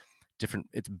like different.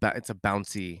 It's a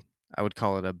bouncy, I would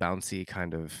call it a bouncy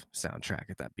kind of soundtrack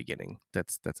at that beginning.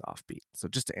 That's offbeat. So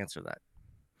just to answer that.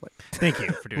 Thank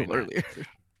you for doing that. Earlier.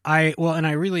 I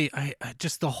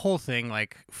just the whole thing,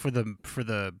 like for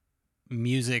the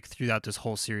music throughout this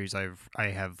whole series, I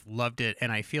have loved it,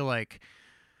 and I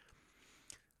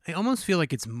almost feel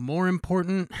like it's more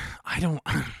important.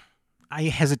 I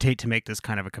hesitate to make this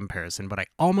kind of a comparison, but I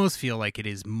almost feel like it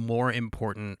is more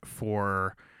important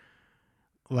for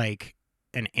like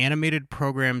an animated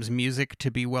program's music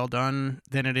to be well done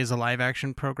than it is a live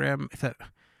action program.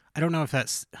 I don't know if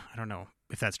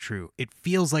that's true. It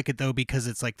feels like it though, because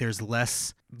it's like there's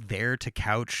less there to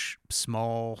couch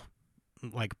small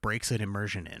like breaks of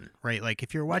immersion in, right? Like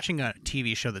if you're watching a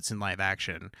TV show that's in live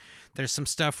action, there's some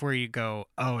stuff where you go,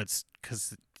 oh, it's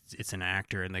because it's an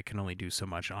actor and they can only do so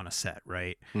much on a set,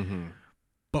 right? Mm-hmm.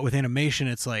 But with animation,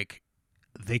 it's like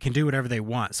they can do whatever they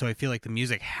want. So I feel like the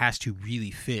music has to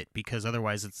really fit, because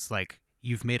otherwise it's like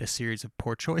you've made a series of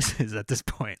poor choices at this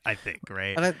point, I think,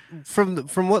 right? And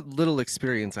from what little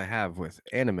experience I have with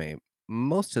anime,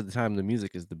 most of the time the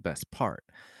music is the best part.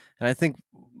 And I think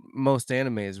most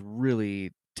animes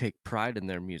really take pride in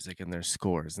their music and their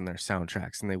scores and their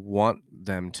soundtracks, and they want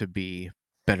them to be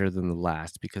better than the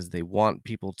last, because they want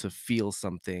people to feel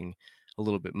something a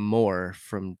little bit more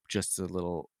from just a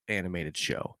little animated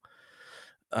show.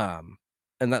 And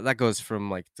that goes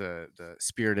from like the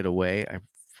Spirited Away.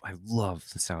 I love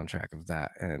the soundtrack of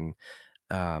that. And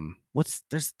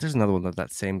there's another one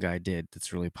that same guy did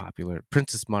that's really popular,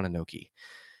 Princess Mononoke.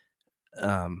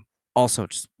 Also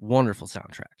just wonderful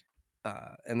soundtrack.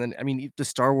 And then, I mean, the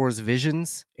Star Wars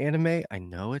Visions anime, I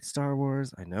know it's Star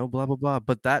Wars, I know blah, blah, blah,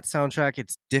 but that soundtrack,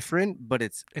 it's different, but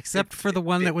except for the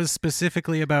one that was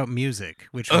specifically about music,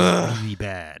 which was really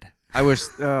bad. I wish,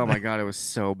 oh my God, it was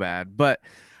so bad. But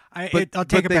I'll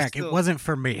take it back. Still, it wasn't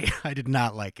for me. I did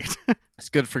not like it. It's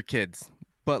good for kids.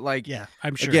 But like, yeah,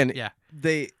 I'm sure. Again, yeah.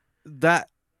 That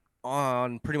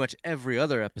on pretty much every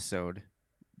other episode,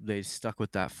 they stuck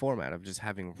with that format of just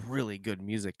having really good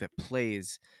music that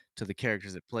plays to the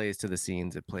characters, it plays to the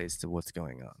scenes, it plays to what's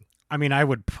going on. I mean, I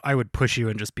would push you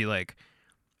and just be like,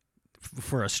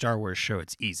 for a Star Wars show,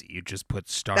 it's easy. You just put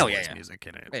Star Wars music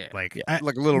in it, like a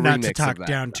little not remix to talk of that.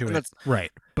 down to it,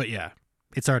 right? But yeah,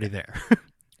 it's already there,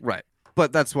 right?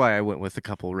 But that's why I went with a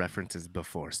couple references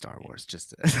before Star Wars.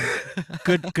 Just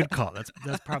good call.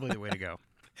 That's probably the way to go.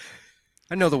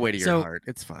 I know the way to your heart.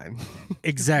 It's fine.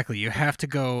 Exactly. You have to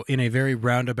go in a very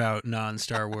roundabout,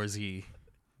 non-Star Warsy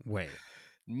way.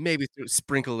 Maybe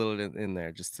sprinkle a little in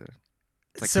there just to.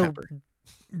 It's like so, pepper.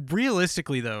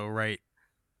 Realistically, though, right?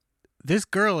 This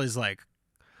girl is like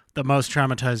the most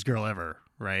traumatized girl ever,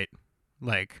 right?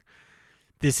 Like,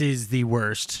 this is the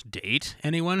worst date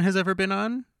anyone has ever been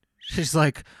on. She's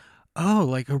like, oh,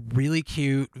 like a really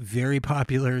cute, very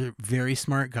popular, very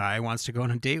smart guy wants to go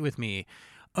on a date with me.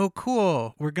 Oh,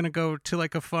 cool. We're going to go to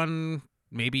like a fun,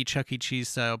 maybe Chuck E. Cheese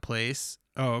style place.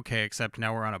 Oh, okay, except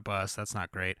now we're on a bus. That's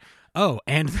not great. Oh,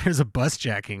 and there's a bus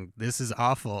jacking. This is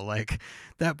awful. Like,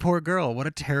 that poor girl. What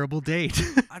a terrible date.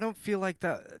 I don't feel like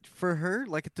that for her.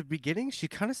 Like at the beginning, she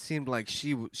kind of seemed like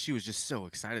she was just so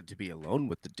excited to be alone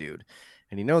with the dude.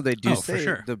 And they do Oh, for say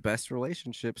sure. the best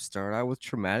relationships start out with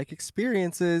traumatic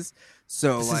experiences.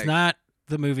 So This like, is not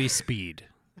the movie Speed.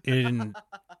 Even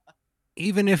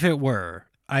if it were,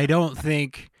 I don't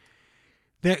think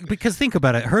that, because think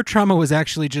about it. Her trauma was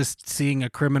actually just seeing a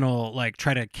criminal like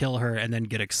try to kill her and then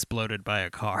get exploded by a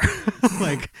car.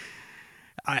 like,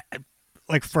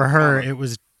 like for her, it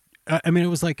was. I mean, it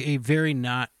was like a very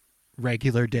not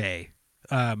regular day.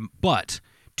 But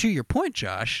to your point,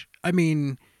 Josh, I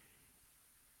mean,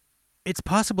 it's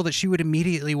possible that she would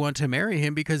immediately want to marry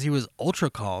him because he was ultra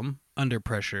calm under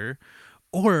pressure,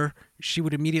 or she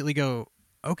would immediately go,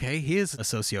 okay, he is a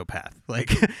sociopath.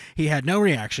 Like, he had no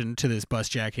reaction to this bus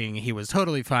jacking. He was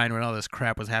totally fine when all this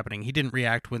crap was happening. He didn't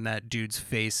react when that dude's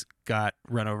face got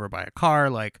run over by a car.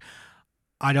 Like,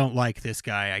 I don't like this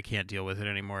guy. I can't deal with it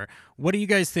anymore. What do you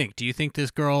guys think? Do you think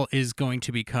this girl is going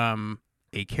to become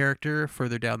a character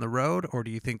further down the road, or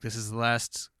do you think this is the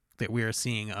last that we are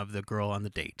seeing of the girl on the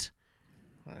date?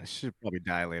 I should probably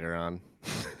die later on.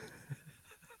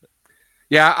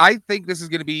 Yeah, I think this is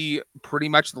going to be pretty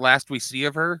much the last we see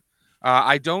of her.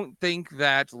 I don't think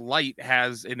that Light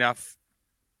has enough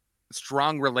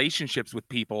strong relationships with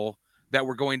people that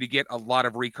we're going to get a lot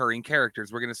of recurring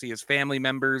characters. We're going to see his family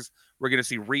members. We're going to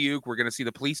see Ryuk. We're going to see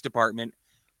the police department.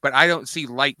 But I don't see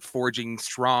Light forging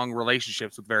strong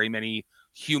relationships with very many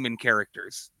human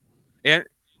characters. And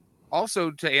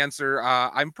also to answer,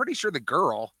 I'm pretty sure the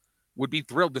girl would be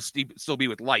thrilled to still be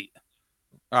with Light.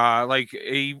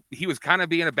 He was kind of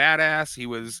being a badass. He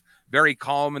was very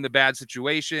calm in the bad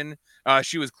situation.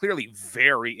 She was clearly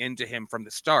very into him from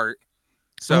the start.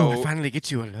 So I finally get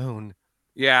you alone.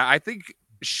 Yeah, I think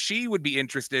she would be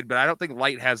interested, but I don't think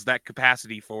Light has that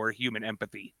capacity for human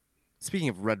empathy. Speaking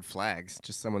of red flags,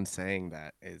 just someone saying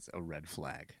that is a red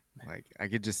flag. Like I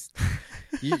could just,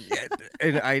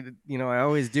 and I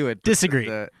always do it. Disagree.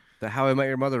 The How I Met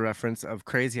Your Mother reference of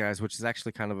Crazy Eyes, which is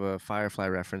actually kind of a Firefly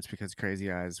reference because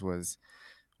Crazy Eyes was,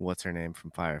 what's her name from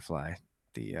Firefly?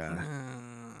 You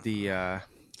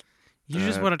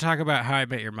just want to talk about How I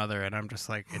Met Your Mother, and I'm just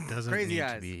like, it doesn't Crazy need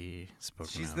Eyes. to be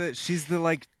spoken of. She's the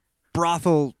like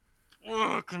brothel.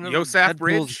 Yosef Deadpool's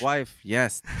Bridge? wife.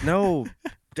 Yes. No.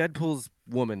 Deadpool's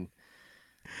woman.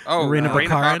 Oh, Marina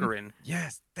Baccarin.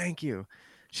 Yes. Thank you.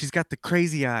 She's got the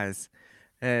crazy eyes,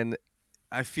 and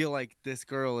I feel like this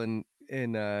girl in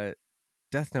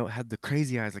Death Note had the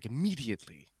crazy eyes like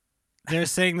immediately. They're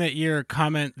saying that your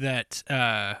comment that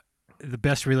the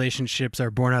best relationships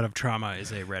are born out of trauma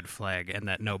is a red flag, and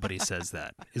that nobody says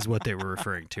that is what they were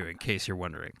referring to, in case you're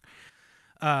wondering.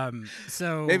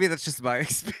 So Maybe that's just my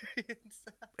experience.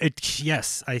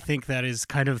 Yes, I think that is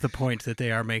kind of the point that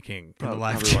they are making in the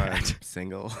live Probably why I'm chat.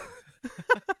 single.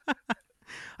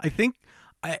 I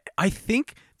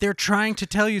think they're trying to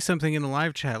tell you something in the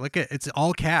live chat. Look at it's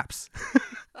all caps.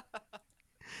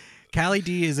 Callie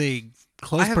D is a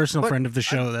close personal friend of the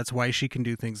show. That's why she can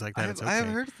do things like that. It's okay. I have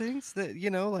heard things that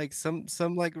like some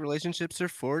like relationships are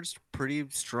forged pretty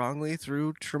strongly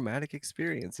through traumatic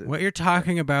experiences. What you're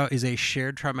talking about is a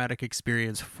shared traumatic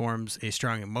experience forms a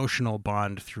strong emotional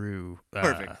bond through.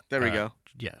 Perfect. There we go.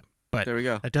 Yeah, but There we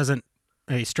go. that doesn't.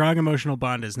 A strong emotional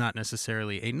bond is not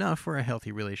necessarily enough for a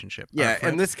healthy relationship. Yeah,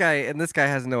 and this guy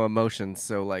has no emotions,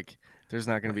 so like there's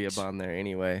not going to be a bond there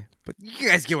anyway. But you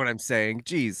guys get what I'm saying.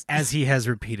 Jeez. As he has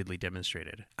repeatedly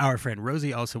demonstrated. Our friend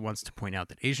Rosie also wants to point out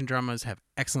that Asian dramas have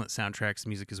excellent soundtracks.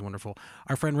 Music is wonderful.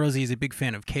 Our friend Rosie is a big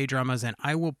fan of K-dramas, and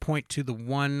I will point to the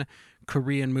one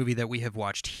Korean movie that we have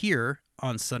watched here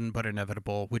on Sudden But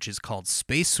Inevitable, which is called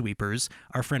Space Sweepers.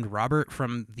 Our friend Robert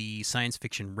from the Science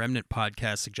Fiction Remnant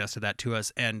podcast suggested that to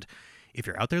us, and if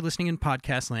you're out there listening in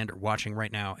podcast land or watching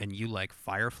right now and you like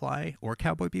Firefly or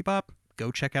Cowboy Bebop,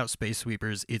 go check out Space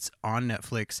Sweepers. It's on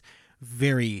Netflix.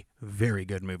 Very, very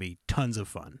good movie. Tons of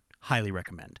fun. Highly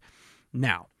recommend.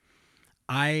 Now,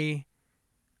 I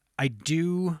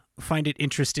do find it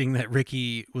interesting that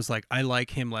Ricky was like, I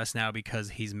like him less now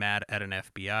because he's mad at an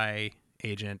FBI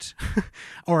agent,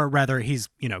 or rather he's,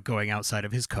 going outside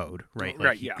of his code, right? Like,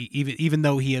 Right, yeah. Even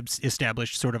though he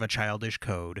established sort of a childish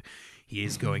code, he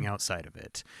is going outside of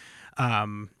it.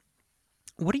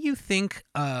 What do you think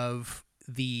of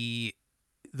the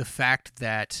fact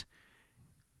that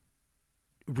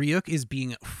Ryuk is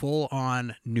being full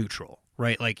on neutral,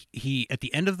 right? Like he at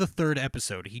the end of the third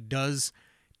episode, he does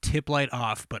tip Light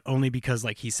off, but only because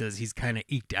like he says he's kind of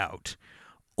eked out.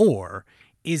 Or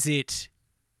is it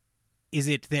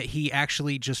that he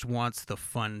actually just wants the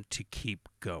fun to keep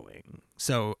going?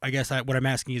 So I guess what I'm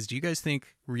asking is, do you guys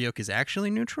think Ryuk is actually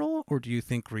neutral, or do you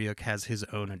think Ryuk has his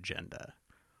own agenda?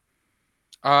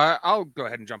 I'll go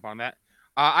ahead and jump on that.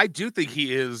 I do think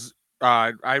he is.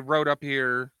 I wrote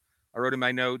in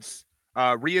my notes,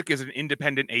 Ryuk is an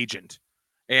independent agent.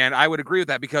 And I would agree with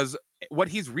that because what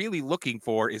he's really looking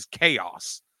for is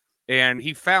chaos. And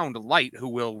he found Light who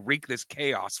will wreak this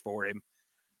chaos for him.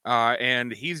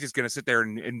 And he's just going to sit there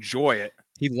and enjoy it.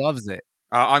 He loves it.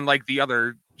 Unlike the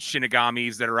other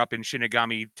Shinigamis that are up in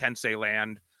Shinigami Tensei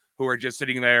land who are just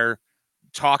sitting there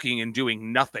talking and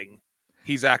doing nothing.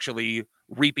 He's actually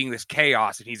reaping this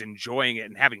chaos and he's enjoying it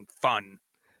and having fun.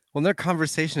 Well, their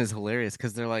conversation is hilarious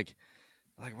because they're like,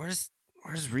 where's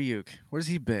Ryuk? Where's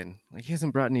he been? Like, he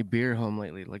hasn't brought any beer home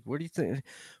lately. Like, where do you think?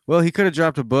 Well, he could have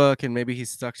dropped a book and maybe he's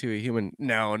stuck to a human.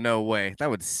 No way. That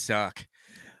would suck.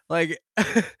 Like,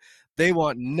 they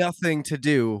want nothing to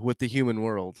do with the human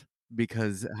world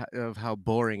because of how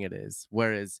boring it is.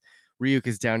 Whereas Ryuk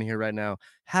is down here right now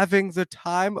having the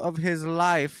time of his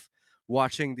life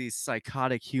watching these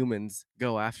psychotic humans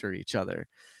go after each other.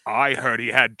 I heard he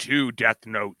had 2 death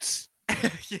notes.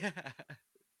 Yeah.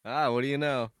 What do you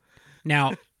know?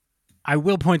 Now, I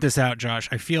will point this out, Josh.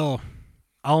 I feel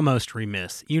almost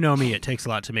remiss. You know me; it takes a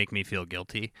lot to make me feel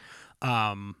guilty.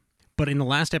 But in the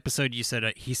last episode, you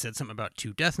said he said something about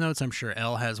 2 death notes. I'm sure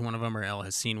Elle has one of them, or Elle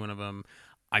has seen one of them.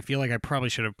 I feel like I probably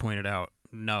should have pointed out.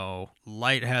 No,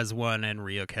 Light has one and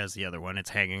Ryuk has the other one. It's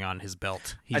hanging on his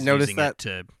belt. He's I noticed using that. It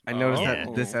to, I noticed Yeah.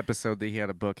 that this episode that he had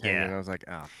a book hanging. Yeah. And I was like,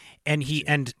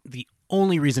 and the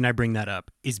only reason I bring that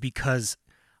up is because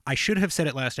I should have said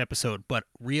it last episode, but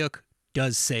Ryuk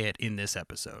does say it in this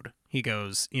episode. He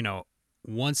goes,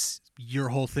 once your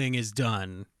whole thing is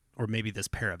done, or maybe this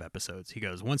pair of episodes, he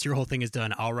goes, once your whole thing is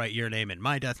done, I'll write your name in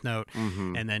my death note,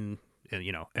 and then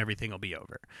everything will be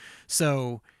over.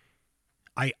 So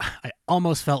I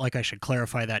almost felt like I should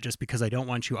clarify that just because I don't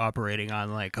want you operating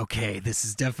on like, okay, this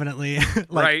is definitely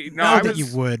Right. No, not that you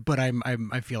would, but I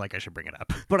feel like I should bring it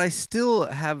up. but I still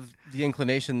have the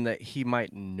inclination that he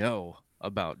might know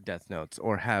about Death Notes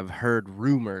or have heard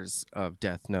rumors of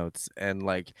Death Notes and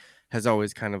like has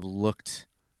always kind of looked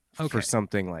Okay. for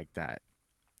something like that.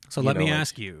 So let me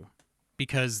ask you,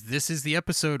 because this is the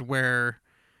episode where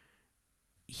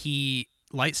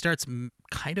Light starts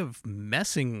kind of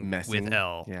messing with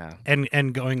Elle. Yeah.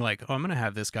 And going like, oh, I'm going to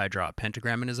have this guy draw a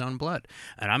pentagram in his own blood.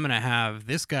 And I'm going to have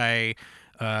this guy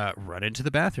run into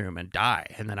the bathroom and die.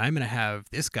 And then I'm going to have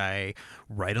this guy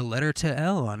write a letter to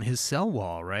Elle on his cell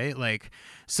wall, right? Like,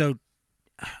 so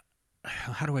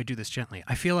how do I do this gently?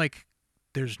 I feel like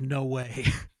there's no way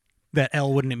that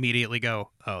Elle wouldn't immediately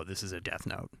go, oh, this is a death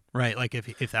note, right? Like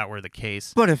if that were the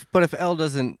case. But if Elle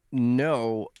doesn't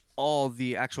know all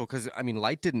the actual, because I mean,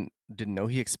 Light didn't know.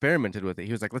 He experimented with it.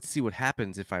 He was like, let's see what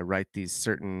happens if I write these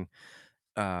certain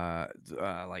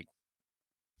like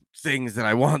things that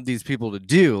I want these people to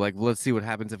do. Like, let's see what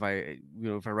happens if I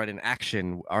write an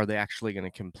action. Are they actually going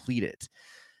to complete it?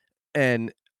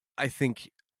 And I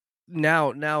think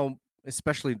now,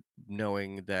 especially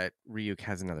knowing that Ryuk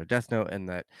has another Death Note and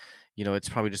that it's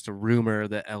probably just a rumor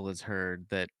that Elle has heard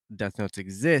that Death Notes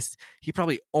exist. He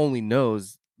probably only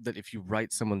knows that if you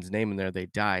write someone's name in there, they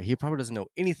die. He probably doesn't know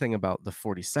anything about the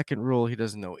 40-second rule. He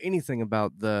doesn't know anything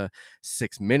about the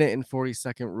 6-minute and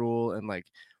 40-second rule and like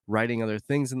writing other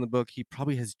things in the book. He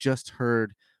probably has just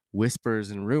heard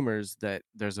whispers and rumors that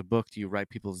there's a book you write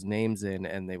people's names in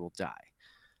and they will die.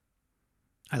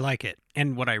 I like it.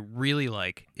 And what I really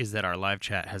like is that our live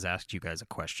chat has asked you guys a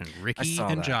question. Ricky saw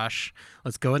and that. Josh,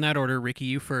 let's go in that order. Ricky,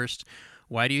 you first.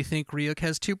 Why do you think Ryuk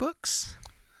has 2 books?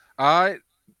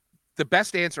 The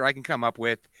best answer I can come up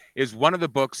with is one of the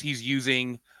books he's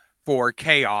using for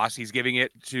chaos. He's giving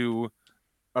it to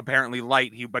apparently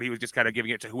Light, but he was just kind of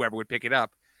giving it to whoever would pick it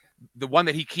up. The one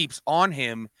that he keeps on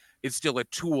him is still a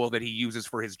tool that he uses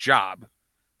for his job.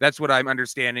 That's what I'm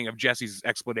understanding of Jesse's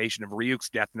explanation of Ryuk's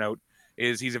Death Note,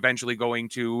 is he's eventually going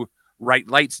to write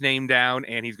Light's name down,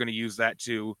 and he's going to use that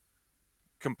to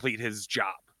complete his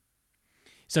job.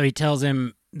 So he tells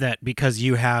him that because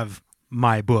you have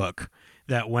my book,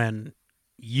 that when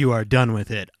you are done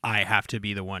with it, I have to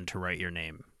be the one to write your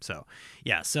name. So,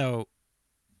 yeah, so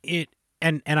it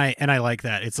and I like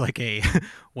that. It's like a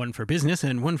one for business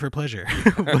and one for pleasure.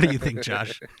 What do you think,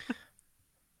 Josh?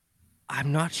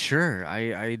 I'm not sure.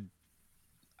 I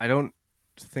don't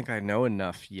think I know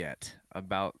enough yet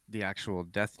about the actual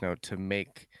Death Note to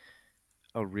make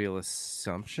a real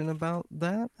assumption about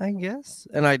that, I guess.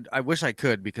 And I wish I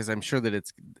could, because I'm sure that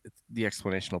it's the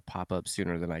explanation will pop up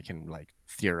sooner than I can like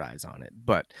theorize on it.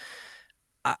 But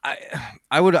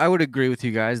I would agree with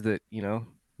you guys that,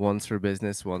 one's for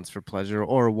business, one's for pleasure,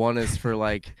 or one is for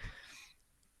like,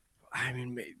 I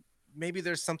mean, maybe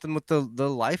there's something with the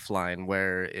lifeline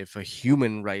where if a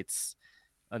human writes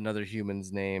another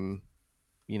human's name,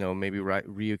 maybe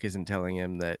Ryuk isn't telling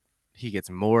him that he gets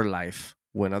more life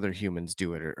when other humans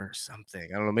do it, or something.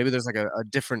 I don't know. Maybe there's like a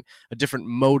different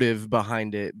motive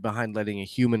behind it, behind letting a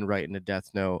human write in a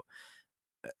death note,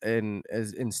 and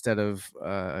as instead of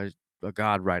a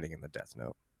god writing in the death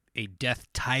note. A death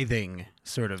tithing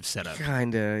sort of setup.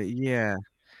 Kinda, yeah.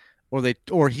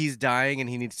 Or he's dying and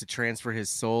he needs to transfer his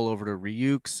soul over to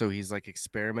Ryuk, so he's like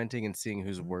experimenting and seeing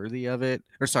who's worthy of it.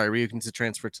 Or sorry, Ryuk needs to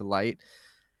transfer it to Light.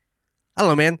 I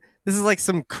don't know, man. This is like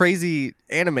some crazy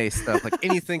anime stuff. Like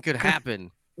anything could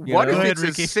happen. What Go if ahead, it's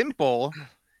Ricky. as simple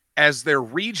as they're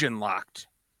region locked?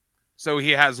 So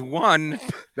he has one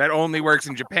that only works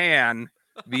in Japan.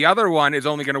 The other one is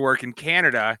only going to work in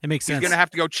Canada. It makes He's sense. going to have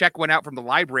to go check one out from the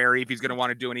library if he's going to want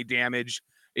to do any damage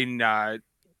in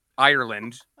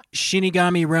Ireland.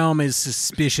 Shinigami Realm is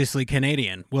suspiciously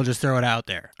Canadian. We'll just throw it out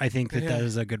there. I think that Yeah. that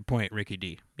is a good point, Ricky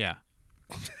D. Yeah.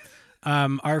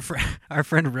 Our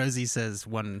friend Rosie says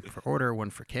one for order, one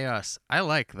for chaos. I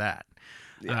like that.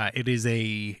 Yeah. It is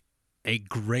a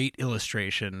great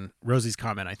illustration. Rosie's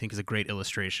comment, I think, is a great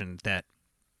illustration that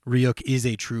Ryuk is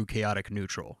a true chaotic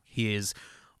neutral. He is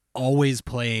always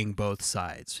playing both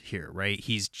sides here, right?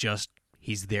 He's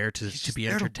there to He's be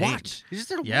there to entertained. watch. He's just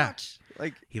there to Yeah. watch.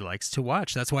 Like, He likes to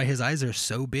watch. That's why his eyes are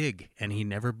so big and he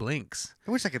never blinks.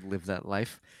 I wish I could live that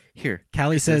life. Here.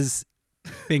 Callie says,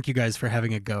 thank you guys for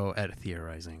having a go at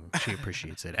theorizing. She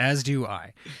appreciates it, as do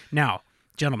I. Now,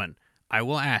 gentlemen, I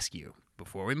will ask you,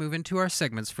 before we move into our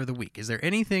segments for the week, is there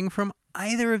anything from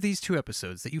either of these two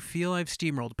episodes that you feel I've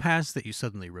steamrolled past that you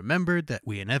suddenly remembered that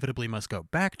we inevitably must go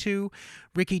back to?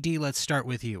 Ricky D, let's start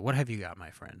with you. What have you got,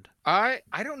 my friend? I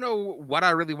don't know what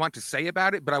I really want to say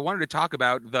about it, but I wanted to talk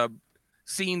about the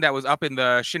scene that was up in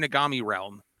the Shinigami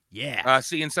realm. Yeah.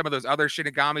 Seeing some of those other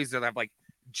Shinigamis that have like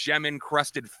gem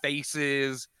encrusted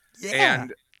faces. Yeah.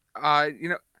 And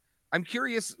I'm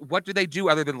curious, what do they do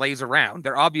other than laze around?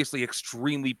 They're obviously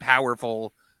extremely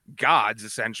powerful gods,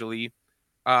 essentially.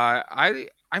 I'm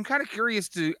kind of curious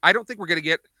I don't think we're gonna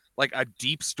get like a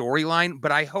deep storyline,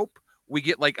 but I hope we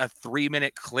get like a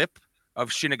 3-minute clip of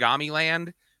Shinigami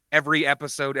Land every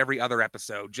other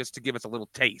episode, just to give us a little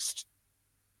taste.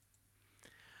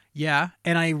 Yeah,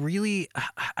 and I really,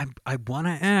 I want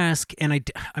to ask, and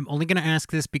I'm only going to ask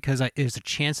this because there's a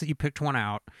chance that you picked one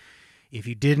out. If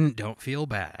you didn't, don't feel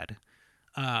bad.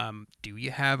 Do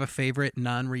you have a favorite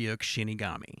non-Ryuk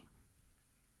Shinigami?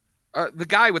 The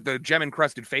guy with the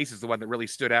gem-encrusted face is the one that really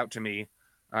stood out to me.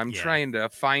 I'm Yeah. trying to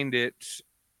find it.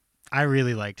 I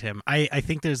really liked him. I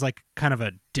think there's like kind of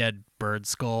a dead bird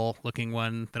skull looking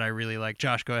one that I really like.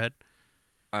 Josh, go ahead.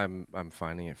 I'm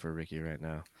finding it for Ricky right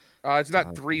now. It's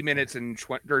about 3 minutes and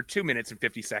 2 minutes and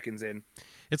 50 seconds in.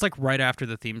 It's like right after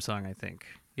the theme song, I think.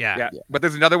 Yeah. Yeah. But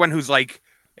there's another one who's like,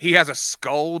 he has a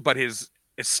skull, but his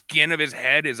skin of his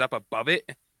head is up above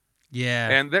it. Yeah.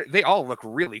 And they all look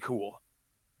really cool.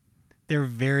 They're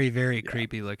very, very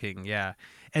creepy looking. Yeah.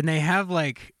 And they have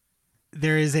like,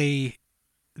 there is a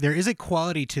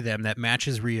quality to them that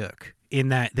matches Ryuk in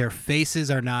that their faces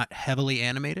are not heavily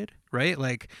animated, right?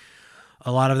 Like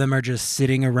a lot of them are just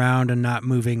sitting around and not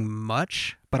moving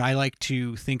much. But I like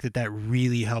to think that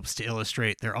really helps to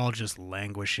illustrate they're all just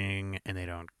languishing and they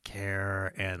don't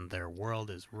care and their world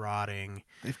is rotting.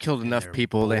 They've killed enough they're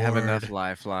people. They have enough bored.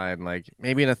 lifeline. Like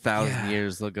maybe in 1,000 Yeah.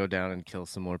 years they'll go down and kill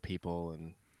some more people.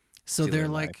 And So do their they're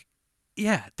life. like,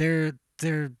 yeah, they're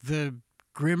the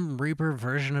Grim Reaper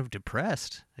version of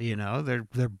depressed. You know,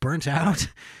 they're burnt out,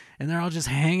 and they're all just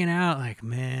hanging out. Like,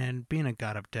 man, being a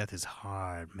god of death is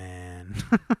hard, man.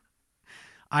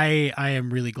 I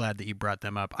am really glad that you brought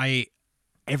them up.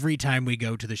 Every time we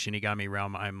go to the Shinigami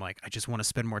realm, I'm like, I just want to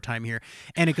spend more time here,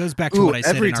 and it goes back to what I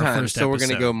said every in our time. first So we're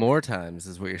episode. gonna go more times,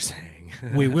 is what you're saying.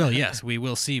 We will, yes, we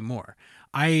will see more.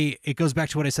 It goes back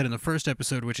to what I said in the first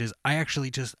episode, which is I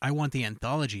want the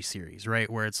anthology series, right?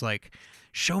 Where it's like,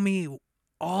 show me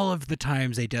all of the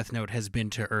times a Death Note has been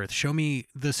to Earth. Show me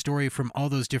the story from all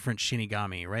those different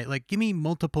Shinigami, right? Like, give me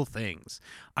multiple things.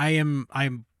 I'm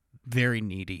very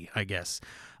needy, I guess.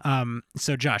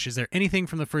 So Josh, is there anything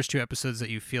from the first two episodes that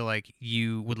you feel like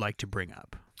you would like to bring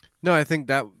up? No, I think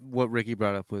that what Ricky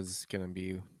brought up was gonna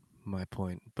be my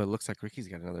point. But it looks like Ricky's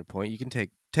got another point. You can take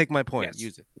my point. Yes.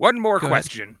 Use it. One more Go ahead.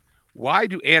 question. Why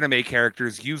do anime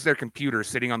characters use their computer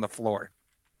sitting on the floor?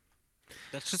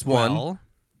 That's just one. Well,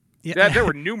 yeah. There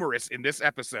were numerous in this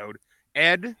episode.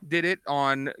 Ed did it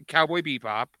on Cowboy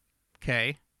Bebop.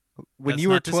 Okay. When That's you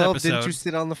were not this 12, didn't you episode.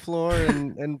 sit on the floor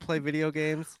and play video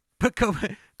games? But go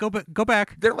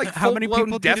back. They're like How many full-blown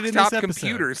people did it in this desktop episode?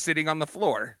 computers sitting on the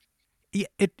floor. Yeah,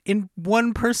 in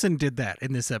one person did that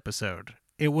in this episode.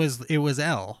 It was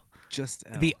Elle. Just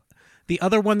L. The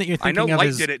other one that you're I know thinking of Light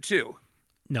is did it too.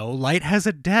 no. Light has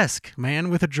a desk, man,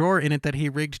 with a drawer in it that he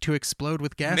rigged to explode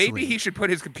with gasoline. Maybe he should put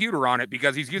his computer on it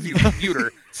because he's using his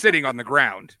computer sitting on the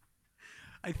ground.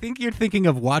 I think you're thinking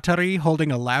of Watari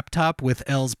holding a laptop with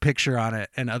Elle's picture on it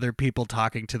and other people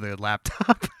talking to the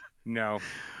laptop. No.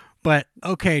 But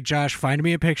okay, Josh, find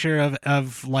me a picture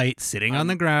of Light sitting on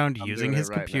the ground I'm using doing his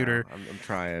it right computer. now. I'm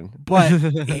trying. But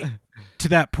to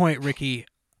that point, Ricky,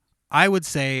 I would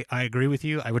say I agree with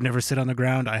you. I would never sit on the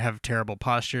ground. I have terrible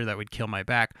posture that would kill my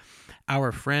back.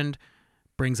 Our friend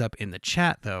brings up in the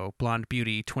chat, though, Blonde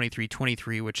Beauty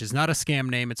 2323, which is not a scam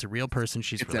name. It's a real person.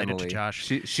 She's It's related Emily. to Josh.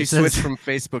 She It switched says- from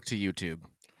Facebook to YouTube.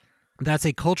 That's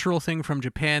a cultural thing from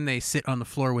Japan. They sit on the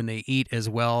floor when they eat as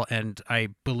well. And I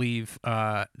believe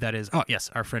that is, oh,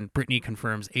 yes, our friend Brittany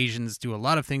confirms Asians do a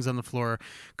lot of things on the floor: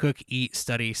 cook, eat,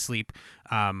 study, sleep.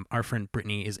 Our friend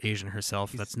Brittany is Asian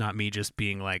herself. That's not me just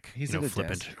being like, He's you know, at a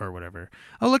flippant desk. or whatever.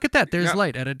 Oh, look at that. There's Yeah.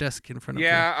 Light at a desk in front of her.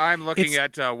 Yeah, I'm looking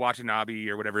It's- at Watanabe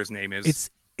or whatever his name is.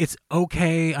 It's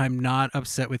okay. I'm not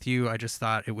upset with you. I just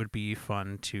thought it would be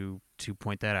fun to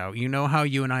point that out. You know how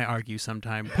you and I argue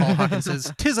sometime. Paul Hawkins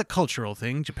says, "'Tis a cultural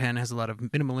thing. Japan has a lot of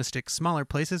minimalistic, smaller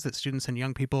places that students and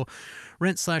young people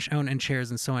rent/own, and chairs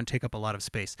and so on take up a lot of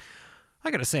space." I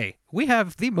gotta say, we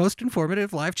have the most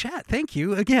informative live chat. Thank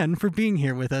you again for being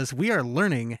here with us. We are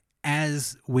learning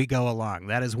as we go along.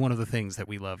 That is one of the things that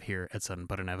we love here at Sudden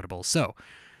But Inevitable. So,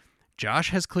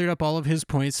 Josh has cleared up all of his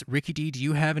points. Ricky D, do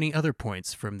you have any other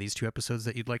points from these two episodes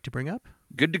that you'd like to bring up?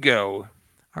 Good to go.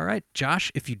 All right,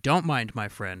 Josh, if you don't mind, my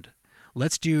friend,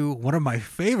 let's do one of my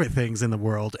favorite things in the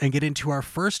world and get into our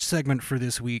first segment for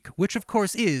this week, which of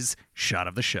course is Shot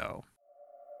of the Show.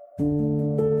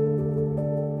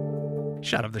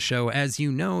 Shot of the Show, as you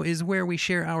know, is where we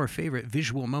share our favorite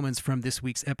visual moments from this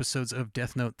week's episodes of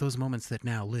Death Note, those moments that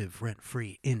now live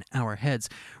rent-free in our heads.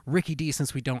 Ricky D,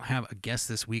 since we don't have a guest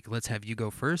this week, let's have you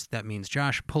go first. That means,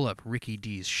 Josh, pull up Ricky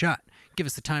D's shot. Give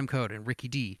us the time code, and Ricky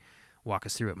D, walk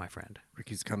us through it, my friend.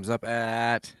 Ricky's comes up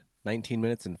at 19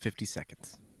 minutes and 50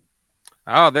 seconds.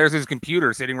 Oh, there's his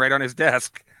computer sitting right on his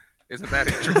desk. Isn't that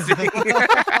interesting?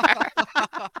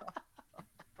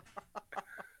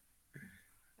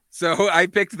 So I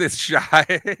picked this shot.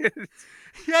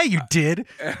 Yeah, you did.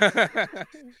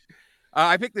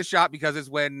 I picked this shot because it's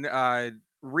when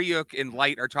Ryuk and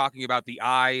Light are talking about the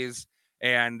eyes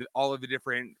and all of the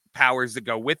different powers that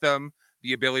go with them,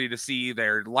 the ability to see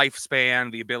their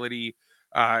lifespan, the ability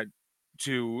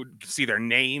to see their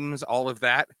names, all of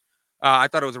that. I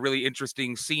thought it was a really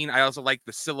interesting scene. I also like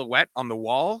the silhouette on the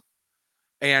wall.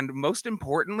 And most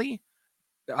importantly,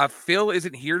 Phil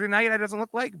isn't here tonight, it doesn't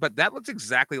look like, but that looks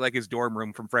exactly like his dorm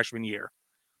room from freshman year.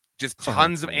 Just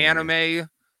tons of anime,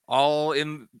 all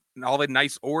in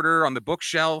nice order on the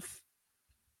bookshelf.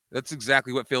 That's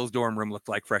exactly what Phil's dorm room looked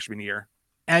like freshman year.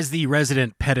 As the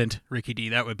resident pedant, Ricky D,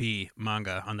 that would be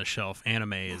manga on the shelf.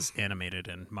 Anime is animated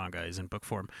and manga is in book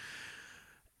form.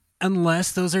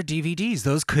 Unless those are DVDs.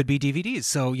 Those could be DVDs.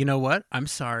 So, you know what? I'm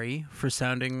sorry for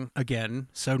sounding, again,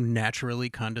 so naturally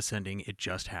condescending. It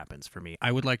just happens for me.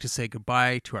 I would like to say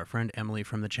goodbye to our friend Emily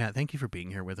from the chat. Thank you for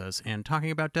being here with us and talking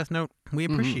about Death Note. We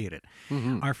appreciate it.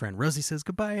 Our friend Rosie says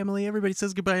goodbye, Emily. Everybody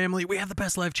says goodbye, Emily. We have the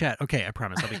best live chat. Okay, I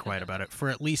promise I'll be quiet about it for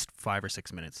at least 5 or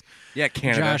 6 minutes. Yeah,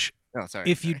 Canada. Josh, Oh,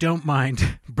 sorry. if you don't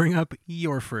mind, bring up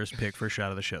your first pick for Shot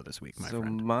of the Show this week, my so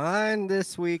friend. mine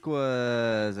this week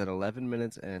was at 11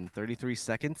 minutes and 33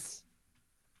 seconds.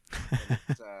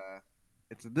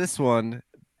 It's this one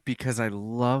because I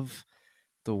love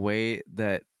the way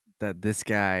that this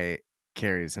guy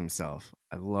carries himself.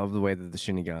 I love the way that the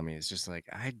Shinigami is just like,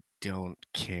 I don't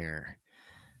care.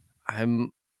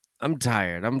 I'm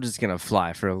tired. I'm just gonna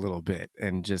fly for a little bit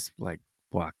and just like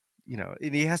walk. You know,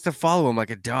 and he has to follow him like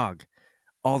a dog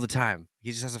all the time.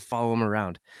 He just has to follow him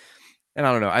around. And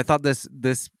I don't know. I thought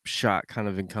this shot kind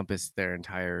of encompassed their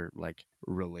entire like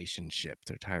relationship,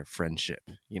 their entire friendship.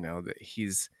 You know, that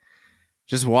he's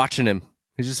just watching him.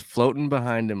 He's just floating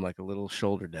behind him like a little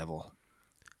shoulder devil.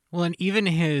 Well, and even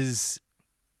his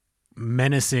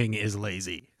menacing is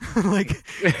lazy. Like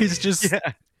he's just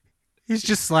he's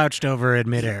just slouched over in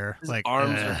midair. His like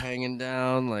arms are hanging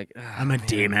down. Like I'm a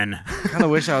demon. I kind of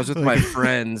wish I was with my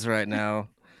friends right now.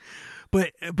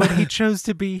 but he chose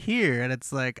to be here, and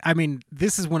it's like, I mean,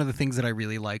 this is one of the things that I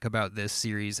really like about this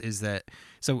series is that,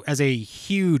 so as a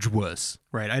huge wuss,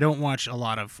 right, I don't watch a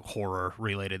lot of horror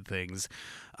related things.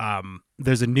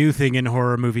 There's a new thing in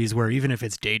horror movies where even if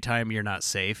it's daytime, you're not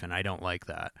safe, and I don't like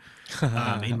that.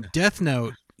 In Death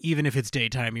Note, even if it's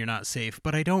daytime, you're not safe,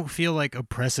 but I don't feel like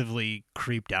oppressively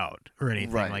creeped out or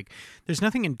anything. Right. Like, there's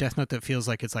nothing in Death Note that feels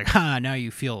like it's like, now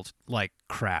you feel like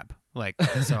crap. Like,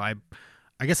 so I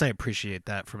guess I appreciate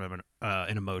that from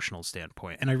an emotional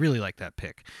standpoint, and I really like that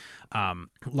pick.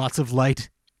 Lots of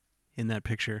light in that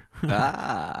picture.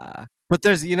 But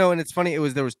there's, and it's funny.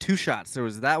 There was two shots. There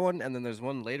was that one, and then there's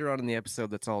one later on in the episode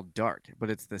that's all dark,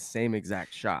 but it's the same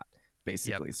exact shot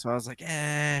basically. So I was like,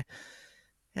 yeah,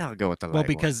 I'll go with the light. Well,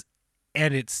 because,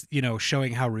 and it's,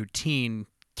 showing how routine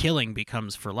killing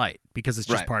becomes for Light, because it's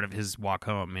just part of his walk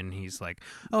home, and he's like,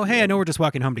 oh, hey, I know we're just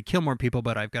walking home to kill more people,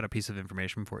 but I've got a piece of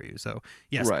information for you. So,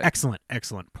 yes,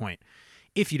 excellent point.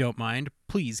 If you don't mind,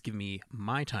 please give me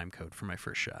my time code for my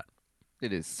first shot.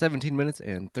 It is 17 minutes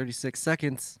and 36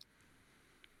 seconds.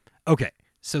 Okay,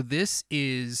 so this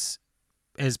is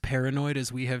as paranoid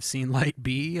as we have seen Light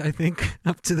be, I think,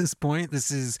 up to this point. This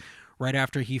is right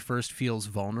after he first feels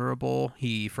vulnerable.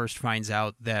 He first finds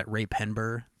out that Ray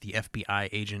Penber, the FBI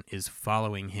agent, is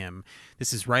following him.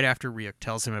 This is right after Ryuk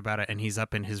tells him about it, and he's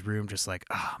up in his room just like,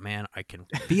 oh, man, I can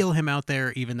feel him out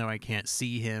there even though I can't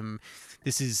see him.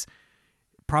 This is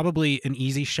probably an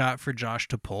easy shot for Josh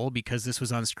to pull because this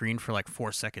was on screen for like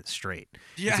 4 seconds straight.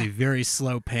 Yeah. It's a very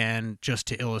slow pan just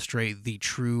to illustrate the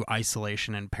true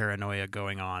isolation and paranoia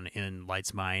going on in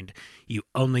Light's mind. You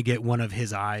only get one of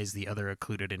his eyes, the other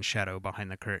occluded in shadow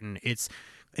behind the curtain. It's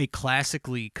a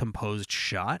classically composed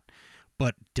shot,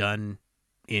 but done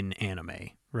in anime,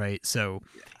 right? So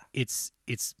it's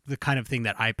the kind of thing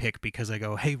that I pick because I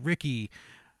go, hey, Ricky,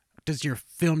 does your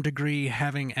film degree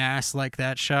having ass like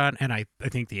that shot? And I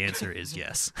think the answer is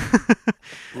yes.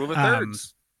 Rule of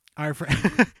thirds. Our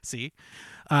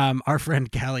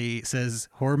friend Callie says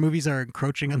horror movies are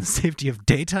encroaching on the safety of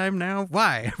daytime now.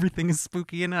 Why? Everything is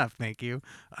spooky enough. Thank you.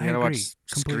 I gotta agree watch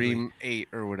completely. Scream 8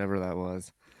 or whatever that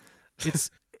was.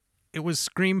 It was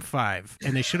Scream 5,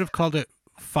 and they should have called it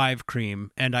 5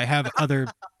 Cream. And I have other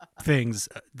things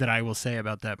that I will say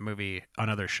about that movie on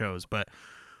other shows, but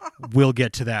we'll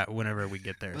get to that whenever we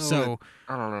get there. So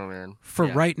I don't know, man. For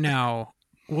right now,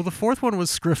 well, the fourth one was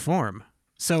Scriform.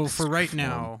 So for right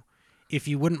now, if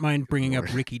you wouldn't mind bringing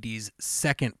up Ricky D's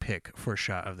second pick for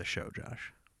shot of the show,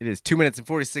 Josh. It is 2 minutes and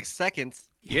 46 seconds.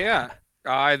 Yeah.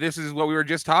 This is what we were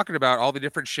just talking about, all the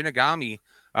different Shinigami.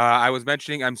 I was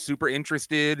mentioning I'm super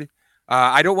interested.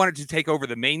 I don't want it to take over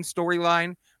the main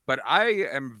storyline, but I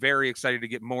am very excited to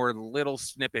get more little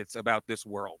snippets about this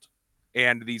world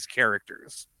and these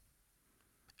characters.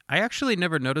 I actually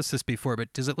never noticed this before,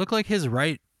 but does it look like his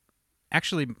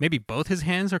actually maybe both his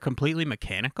hands are completely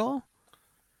mechanical?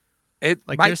 It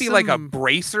might be like a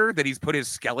bracer that he's put his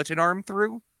skeleton arm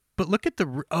through. But look at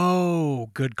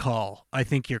good call. I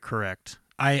think you're correct.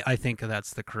 I think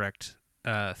that's the correct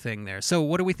thing there. So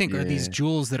what do we think? Are these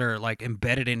jewels that are like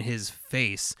embedded in his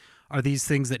face? Are these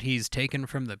things that he's taken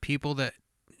from the people that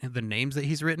the names that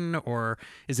he's written, or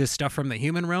is this stuff from the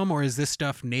human realm, or is this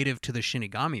stuff native to the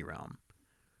Shinigami realm?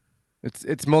 It's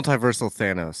multiversal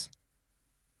Thanos.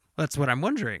 That's what I'm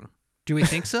wondering. Do we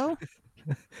think so?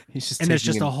 He's just and there's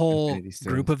just a whole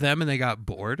group of them, and they got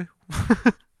bored.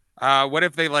 What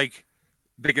if they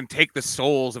can take the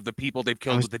souls of the people they've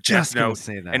killed with the Death Note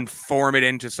and form it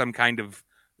into some kind of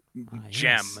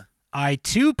gem? Yes. I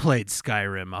too played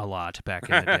Skyrim a lot back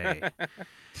in the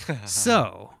day.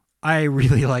 So I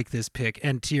really like this pick.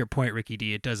 And to your point, Ricky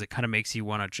D, it kind of makes you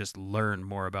want to just learn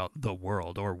more about the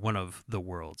world, or one of the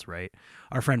worlds, right?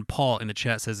 Our friend Paul in the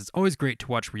chat says, it's always great to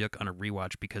watch Ryuk on a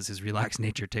rewatch because his relaxed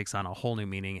nature takes on a whole new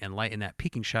meaning, and Light in that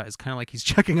peeking shot is kind of like he's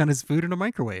checking on his food in a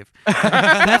microwave.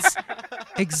 That's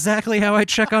exactly how I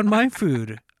check on my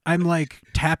food. I'm like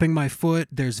tapping my foot.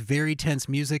 There's very tense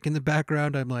music in the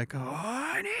background. I'm like, oh,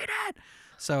 I need it.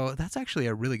 So that's actually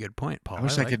a really good point, Paul. I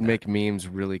wish I could make memes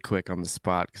really quick on the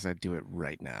spot because I'd do it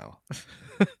right now.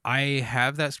 I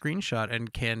have that screenshot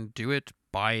and can do it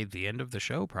by the end of the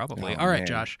show, probably. All right,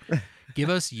 Josh, give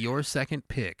us your second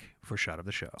pick for shot of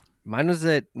the show. Mine was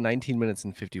at 19 minutes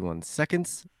and 51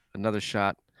 seconds. Another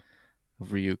shot of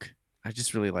Ryuk. I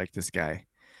just really like this guy.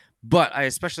 But I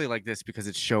especially like this because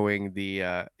it's showing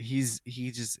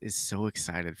he just is so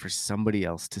excited for somebody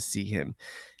else to see him.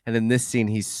 And in this scene,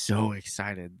 he's so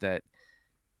excited that,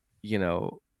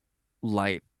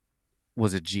 Light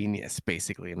was a genius,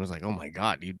 basically, and was like, oh my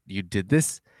God, you did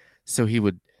this? So he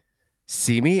would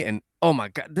see me and, oh my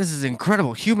God, this is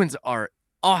incredible. Humans are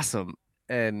awesome.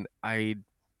 and I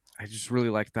just really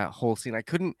liked that whole scene. I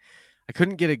couldn't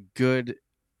get a good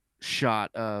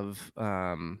shot of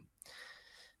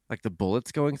like the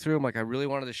bullets going through him. Like I really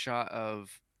wanted a shot of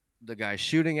the guy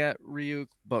shooting at Ryuk,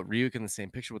 but Ryuk in the same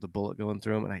picture with the bullet going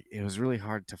through him, and it was really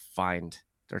hard to find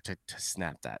or to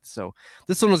snap that. So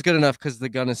this one was good enough because the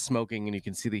gun is smoking and you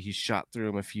can see that he's shot through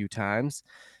him a few times.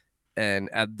 And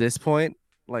at this point,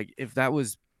 like if that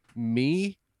was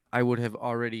me, I would have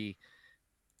already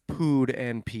pooed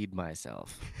and peed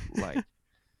myself. Like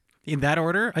In that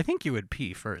order, I think you would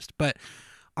pee first. But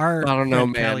our I don't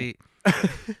know, friend man. Callie,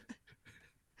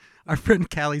 our friend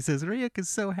Callie says Ryuk is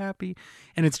so happy,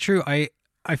 and it's true. I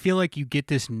feel like you get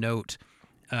this note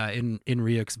in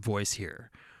Ryuk's voice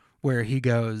here, where he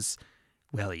goes,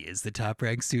 "Well, he is the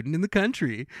top-ranked student in the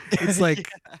country." It's like,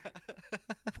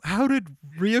 how did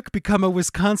Ryuk become a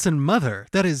Wisconsin mother?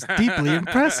 That is deeply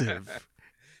impressive.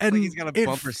 And Like he's got a it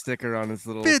bumper sticker on his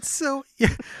little. fits so.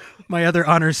 Yeah, my other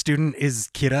honor student is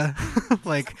Kira.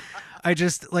 Like, I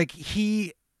just like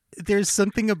There's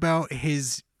something about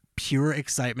his pure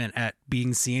excitement at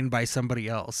being seen by somebody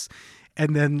else.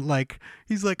 And then, like,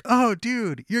 he's like, "Oh,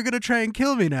 dude, you're going to try and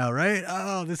kill me now, right?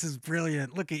 Oh, this is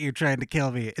brilliant. Look at you trying to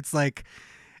kill me." It's like,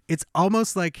 it's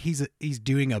almost like he's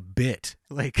doing a bit.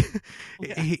 Like,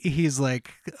 he's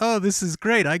like, "Oh, this is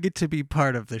great. I get to be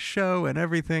part of the show and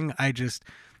everything."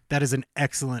 That is an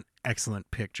excellent,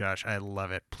 excellent pick, Josh. I love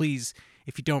it. Please,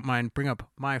 if you don't mind, bring up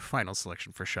my final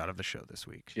selection for shot of the show this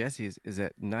week. Jesse is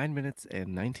at 9 minutes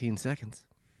and 19 seconds.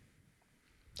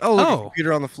 Oh, look, Oh, a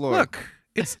computer on the floor. Look,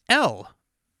 it's L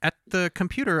at the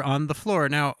computer on the floor.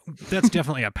 Now, that's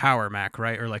definitely a Power Mac,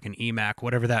 right? Or like an eMac,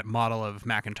 whatever that model of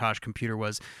Macintosh computer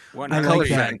was. One I What like color do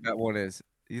you that. think that one is?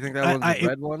 Do you think that one's the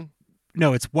red one?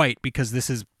 No, it's white because this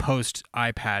is post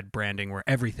iPad branding where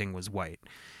everything was white.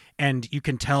 And you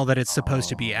can tell that it's supposed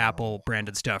to be Apple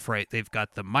branded stuff, right? They've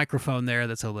got the microphone there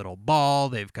that's a little ball.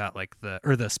 They've got like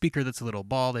the speaker that's a little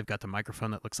ball. They've got the microphone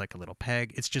that looks like a little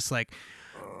peg. It's just like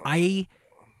I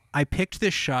picked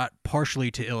this shot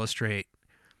partially to illustrate.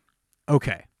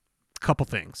 Okay, couple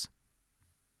things.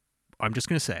 I'm just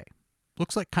going to say,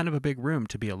 looks like kind of a big room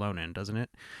to be alone in, doesn't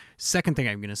it? Second thing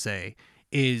I'm going to say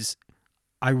is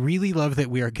I really love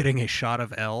that we are getting a shot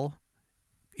of L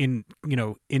in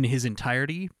his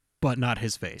entirety, but not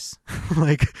his face.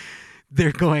 Like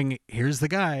they're going, here's the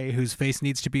guy whose face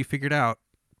needs to be figured out,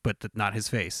 but not his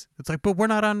face. It's like, but we're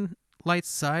not on Light's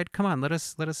side. Come on, let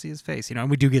us see his face. And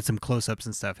we do get some close-ups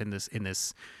and stuff in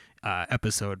this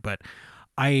episode, but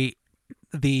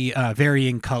the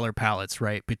varying color palettes,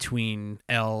 right, between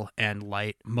L and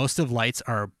Light. Most of Light's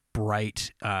are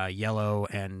bright yellow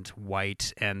and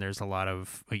white, and there's a lot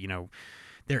of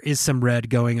there is some red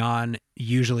going on,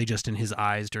 usually just in his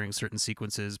eyes during certain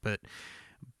sequences, but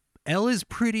L is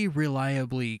pretty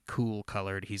reliably cool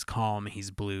colored. He's calm,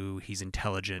 he's blue, he's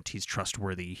intelligent, he's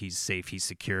trustworthy, he's safe, he's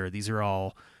secure. These are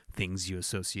all things you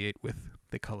associate with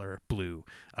the color blue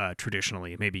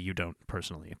traditionally. Maybe you don't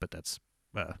personally, but that's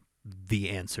the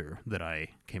answer that I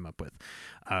came up with.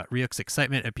 Ryuk's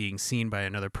excitement at being seen by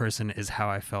another person is how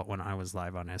I felt when I was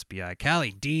live on SBI.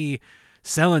 Callie D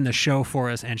selling the show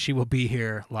for us, and she will be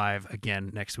here live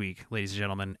again next week, ladies and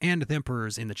gentlemen, and the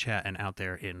Emperors in the chat and out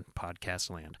there in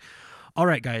podcast land. All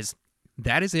right, guys,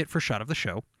 that is it for Shot of the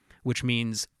Show, which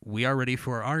means we are ready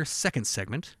for our second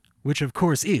segment, which of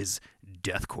course is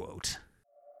Death Quote.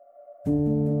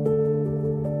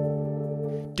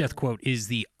 Death Quote is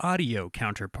the audio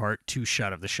counterpart to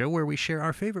Shot of the Show, where we share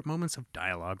our favorite moments of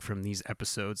dialogue from these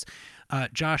episodes.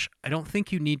 Josh, I don't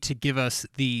think you need to give us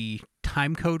the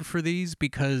time code for these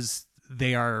because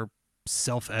they are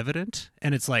self-evident,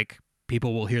 and it's like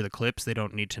people will hear the clips. They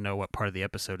don't need to know what part of the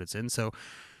episode it's in. So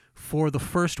for the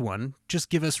first one, just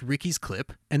give us Ricky's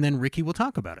clip, and then Ricky will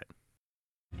talk about it.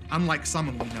 Unlike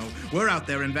someone we know, we're out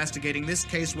there investigating this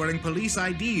case wearing police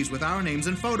IDs with our names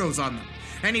and photos on them.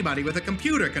 Anybody with a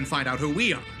computer can find out who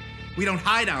we are. We don't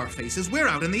hide our faces, we're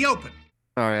out in the open.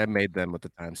 Sorry, I made them with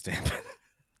the timestamp.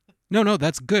 No,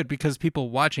 that's good because people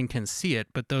watching can see it,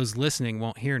 but those listening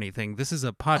won't hear anything. This is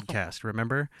a podcast,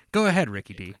 remember? Go ahead,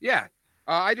 Ricky D. Yeah.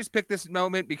 I just picked this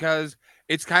moment because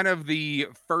it's kind of the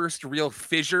first real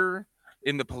fissure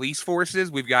in the police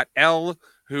forces. We've got L,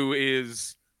 who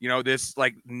is, this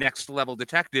like next level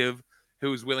detective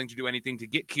who's willing to do anything to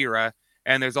get Kira.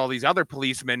 And there's all these other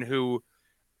policemen who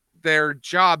their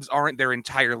jobs aren't their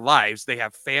entire lives. They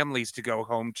have families to go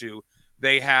home to.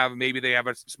 Maybe they have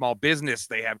a small business.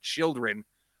 They have children.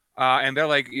 And they're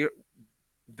like,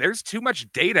 there's too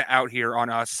much data out here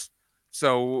on us.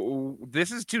 So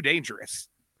this is too dangerous.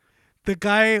 The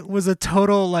guy was a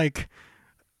total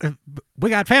we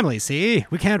got families, see?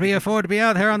 We can't be afford to be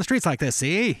out here on the streets like this,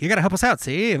 see? You got to help us out,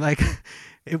 see? Like,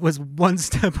 it was one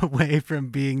step away from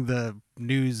being the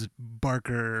news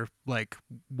barker, like,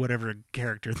 whatever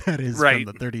character that is Right.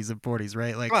 from the 30s and 40s,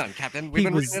 right? Like, Come on, Captain. We've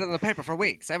been was- reading it in the paper for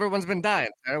weeks. Everyone's been dying.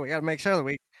 Sir. We got to make sure that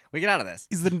we get out of this.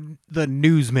 he's the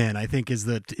newsman, I think is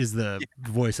the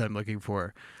voice I'm looking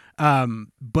for.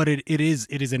 But it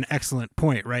is an excellent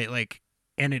point, right? Like,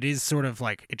 and it is sort of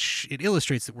like it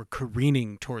illustrates that we're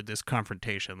careening toward this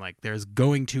confrontation. Like, there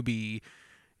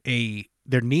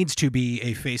needs to be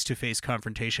a face-to-face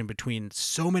confrontation between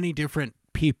so many different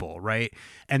people, right?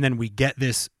 And then we get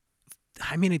this.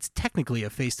 I mean, it's technically a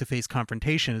face-to-face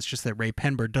confrontation. It's just that Ray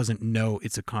Penber doesn't know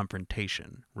it's a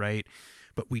confrontation, right?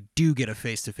 But we do get a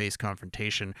face-to-face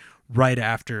confrontation right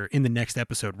after, in the next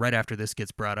episode, right after this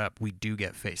gets brought up, we do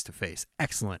get face-to-face.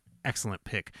 Excellent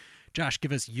pick. Josh,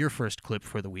 give us your first clip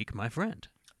for the week, my friend.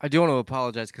 I do want to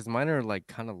apologize because mine are like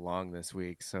kind of long this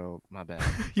week, so my bad.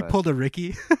 You But pulled a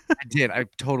Ricky? I did. I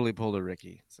totally pulled a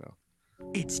Ricky. So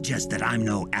It's just that I'm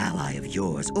no ally of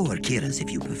yours, or Kira's if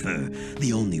you prefer.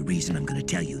 The only reason I'm gonna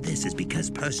tell you this is because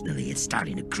personally it's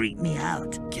starting to creep me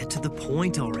out. Get to the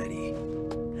point already.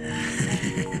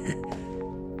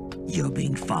 You're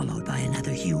being followed by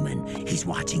another human. He's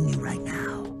watching you right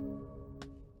now.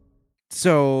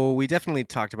 So we definitely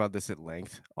talked about this at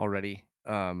length already.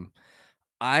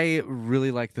 I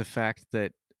really like the fact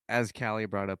that, as Callie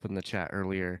brought up in the chat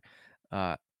earlier,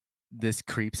 this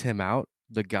creeps him out.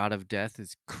 The god of death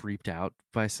is creeped out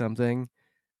by something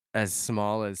as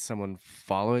small as someone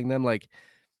following them. Like,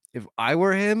 if I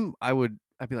were him, I'd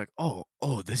be like, oh,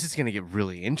 this is gonna get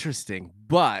really interesting.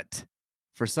 But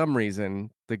for some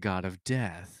reason, the god of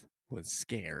death was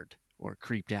scared or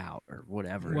creeped out or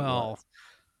whatever. it Well, was.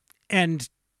 and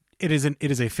it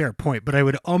is a fair point, but I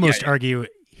would almost argue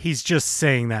he's just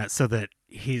saying that so that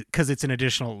because it's an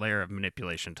additional layer of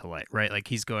manipulation to light, right? Like,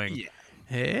 he's going, Yeah.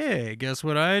 hey, guess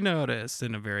what I noticed,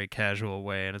 in a very casual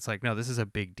way. And it's like, no, this is a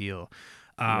big deal.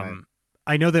 Right.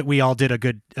 I know that we all did a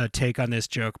good take on this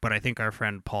joke, but I think our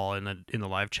friend Paul in the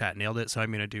live chat nailed it, so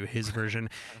I'm going to do his version.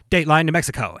 Dateline, New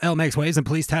Mexico. Elle makes waves in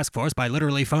police task force by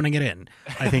literally phoning it in.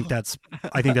 I think that's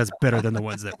better than the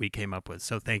ones that we came up with.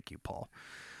 So thank you, Paul.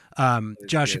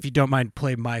 Josh, good. if you don't mind,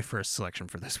 play my first selection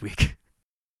for this week.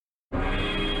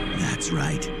 That's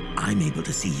right. I'm able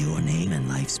to see your name and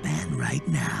lifespan right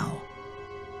now.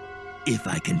 If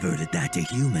I converted that to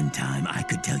human time, I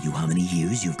could tell you how many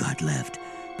years you've got left,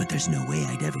 but there's no way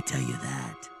I'd ever tell you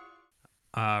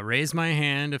that. Raise my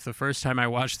hand if the first time I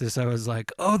watched this I was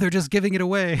like, oh, they're just giving it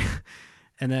away.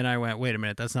 And then I went, wait a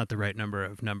minute, that's not the right number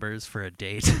of numbers for a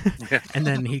date. And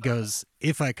then he goes,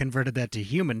 if I converted that to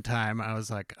human time, I was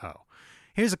like, oh.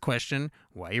 Here's a question.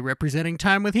 Why are you representing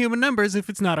time with human numbers if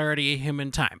it's not already a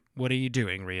human time? What are you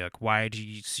doing, Ryuk? Why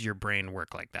does your brain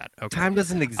work like that? Okay. Time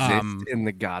doesn't exist in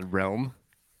the god realm.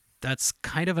 That's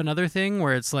kind of another thing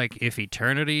where it's like, if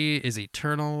eternity is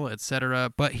eternal,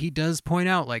 etc. But he does point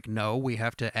out, like, no, we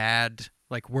have to add,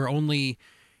 like, we're only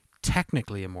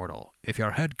technically immortal. If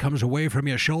your head comes away from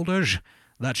your shoulders,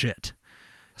 that's it.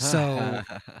 So,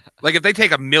 Like, if they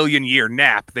take a 1,000,000-year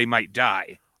nap, they might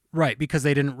die. right, because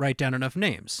they didn't write down enough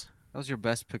names. That was your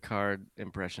best Picard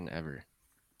impression ever.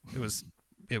 It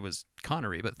was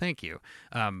Connery, but thank you.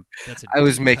 That's I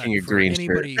was deep making cut a for green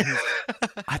shirt. anybody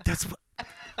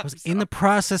I was in the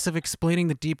process of explaining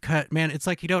the deep cut. Man, it's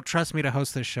like you don't trust me to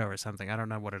host this show or something. I don't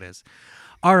know what it is.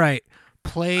 All right,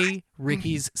 play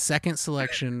Ricky's second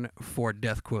selection for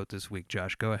Death Quote this week.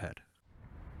 Josh, go ahead.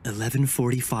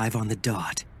 11:45 on the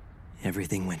dot.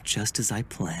 Everything went just as I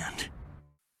planned.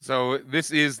 So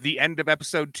this is the end of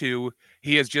episode 2.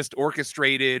 He has just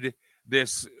orchestrated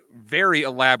this very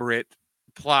elaborate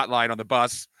plot line on the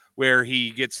bus where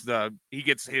he gets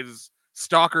his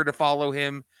stalker to follow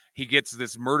him. He gets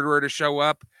this murderer to show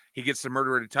up. He gets the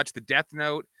murderer to touch the death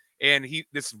note, and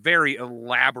this very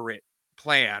elaborate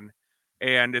plan.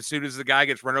 And as soon as the guy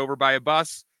gets run over by a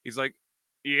bus, he's like,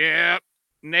 "Yeah,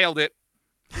 nailed it."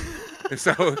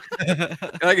 So,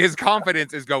 like, his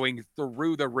confidence is going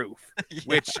through the roof,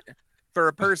 which, for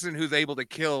a person who's able to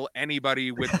kill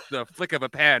anybody with the flick of a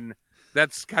pen,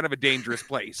 that's kind of a dangerous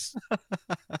place.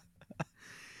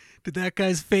 Did that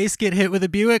guy's face get hit with a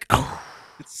Buick? Oh,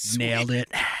 nailed it.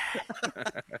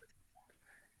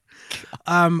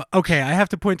 Okay, I have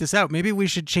to point this out. Maybe we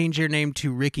should change your name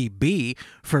to Ricky B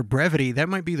for brevity. That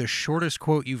might be the shortest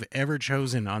quote you've ever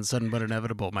chosen on Sudden But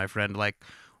Inevitable, my friend. Like,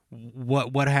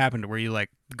 what happened? Were you like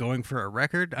going for a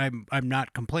record? I'm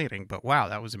not complaining, but wow,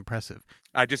 that was impressive.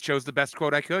 I just chose the best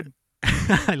quote I could.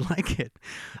 I like it.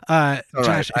 All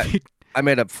Josh, right, I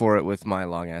made up for it with my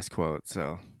long ass quote.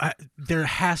 So There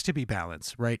has to be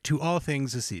balance, right? To all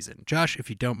things a season. Josh, if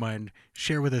you don't mind,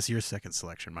 share with us your second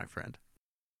selection, my friend.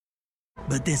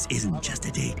 But this isn't just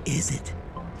a date, is it?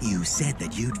 You said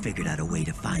that you'd figured out a way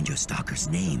to find your stalker's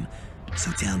name.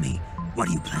 So tell me, what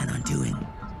do you plan on doing?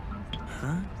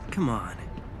 Huh? Come on.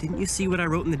 Didn't you see what I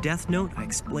wrote in the death note? I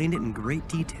explained it in great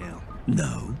detail.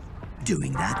 No.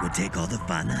 Doing that would take all the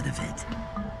fun out of it.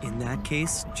 In that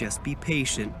case, just be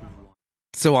patient.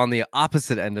 So on the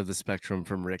opposite end of the spectrum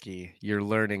from Ricky, you're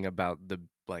learning about the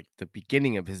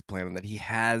beginning of his plan, and that he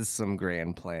has some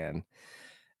grand plan.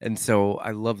 And so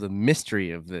I love the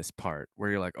mystery of this part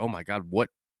where you're like, oh my God, what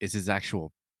is his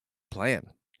actual plan?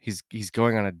 He's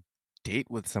going on a date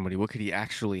with somebody. What could he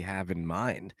actually have in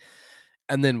mind?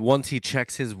 And then once he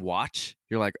checks his watch,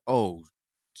 you're like, oh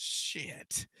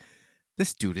shit,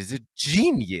 this dude is a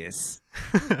genius.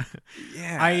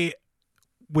 Yeah.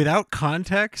 Without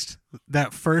context,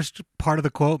 that first part of the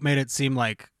quote made it seem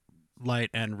like Light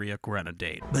and Ryuk were on a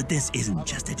date. But this isn't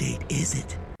just a date, is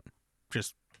it?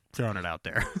 Just throwing it out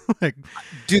there. Like,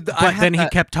 Dude, but then he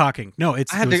kept talking. No, I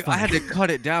had funny. to cut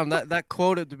it down. That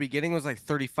quote at the beginning was like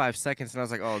 35 seconds, and I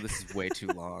was like, "Oh, this is way too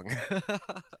long."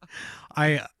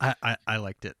 I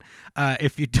liked it.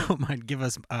 If you don't mind, give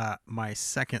us my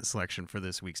second selection for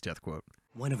this week's death quote.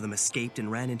 One of them escaped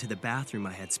and ran into the bathroom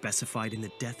I had specified in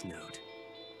the death note.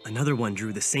 Another one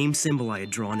drew the same symbol I had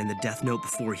drawn in the death note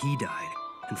before he died.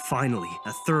 And finally,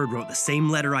 a third wrote the same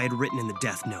letter I had written in the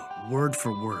death note, word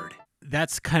for word.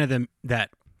 That's kind of that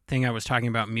thing I was talking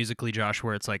about musically, Josh,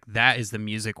 where it's like that is the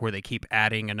music where they keep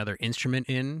adding another instrument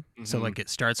in. Mm-hmm. So like it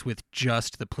starts with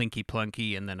just the plinky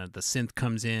plunky, and then the synth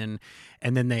comes in,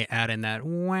 and then they add in that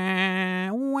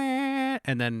wah, wah,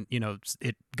 and then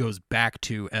it goes back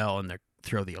to L, and they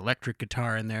throw the electric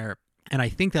guitar in there. And I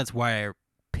think that's why I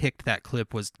picked that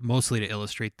clip, was mostly to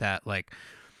illustrate that like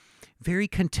very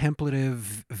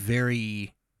contemplative,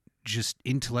 very just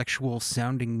intellectual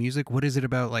sounding music. What is it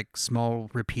about like small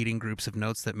repeating groups of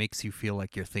notes that makes you feel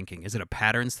like you're thinking? Is it a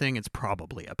patterns thing? It's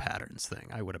probably a patterns thing,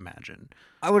 I would imagine.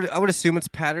 I would assume it's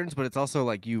patterns, but it's also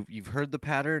like you've heard the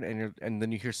pattern, and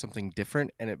then you hear something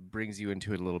different, and it brings you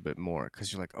into it a little bit more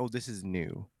because you're like, oh, this is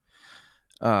new.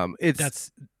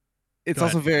 It's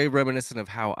also very reminiscent of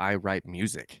how I write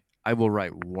music. I will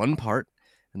write one part,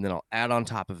 and then I'll add on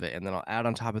top of it, and then I'll add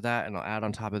on top of that, and I'll add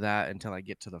on top of that until I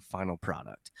get to the final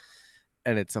product.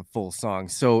 And it's a full song.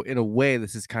 So in a way,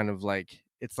 this is kind of like,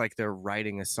 it's like they're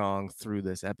writing a song through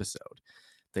this episode.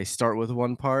 They start with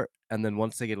one part, and then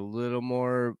once they get a little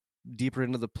more deeper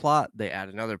into the plot, they add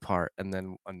another part, and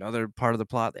then another part of the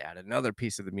plot, they add another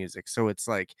piece of the music. So it's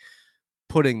like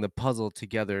putting the puzzle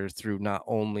together through not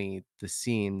only the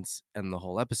scenes and the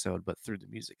whole episode, but through the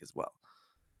music as well.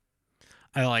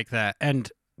 I like that. And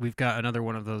we've got another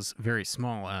one of those very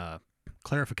small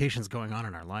clarifications going on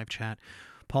in our live chat.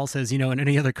 Paul says, in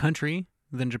any other country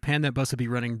than Japan, that bus would be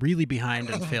running really behind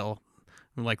and fail,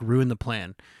 like ruin the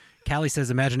plan. Callie says,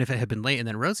 imagine if it had been late. And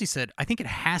then Rosie said, I think it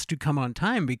has to come on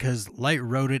time because Light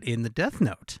wrote it in the death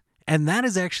note. And that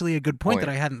is actually a good point that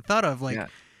I hadn't thought of. Like,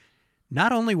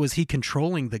 not only was he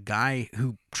controlling the guy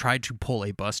who tried to pull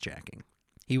a bus jacking,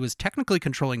 he was technically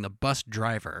controlling the bus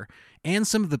driver and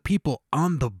some of the people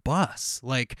on the bus.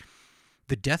 Like,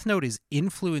 the death note is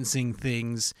influencing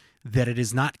things that it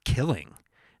is not killing.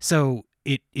 So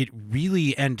it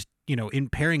really, and in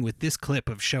pairing with this clip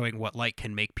of showing what Light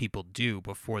can make people do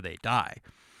before they die,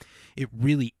 it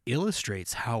really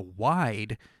illustrates how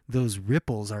wide those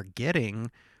ripples are getting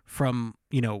from,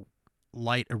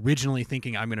 Light originally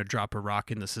thinking, I'm going to drop a rock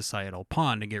in the societal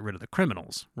pond and get rid of the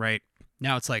criminals, right?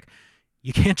 Now it's like,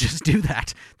 you can't just do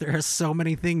that. There are so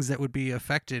many things that would be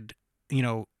affected,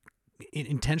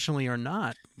 intentionally or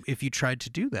not, if you tried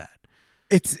to do that.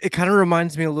 It kind of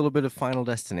reminds me a little bit of Final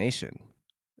Destination.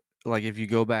 Like if you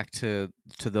go back to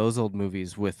those old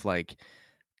movies with like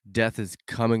death is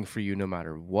coming for you no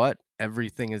matter what,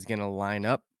 everything is going to line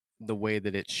up the way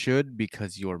that it should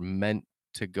because you're meant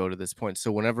to go to this point.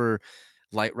 So whenever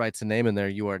Light writes a name in there,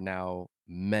 you are now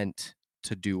meant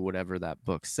to do whatever that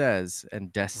book says,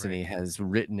 and Destiny has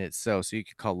written it so you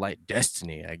could call Light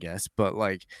Destiny, I guess, but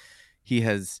like he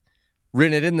has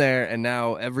written it in there, and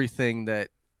now everything that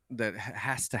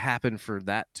has to happen for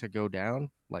that to go down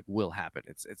like will happen.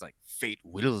 It's like fate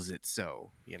wills it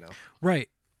so, Right.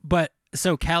 But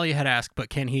so Callie had asked, but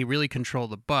can he really control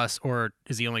the bus, or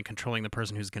is he only controlling the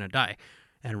person who's going to die?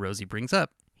 And Rosie brings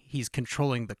up he's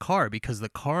controlling the car because the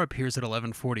car appears at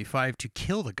 11:45 to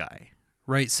kill the guy.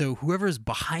 Right, so whoever's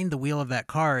behind the wheel of that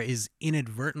car is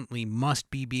inadvertently must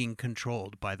be being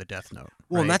controlled by the death note.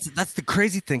 Well, right? that's the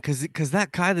crazy thing, because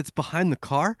that guy that's behind the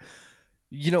car,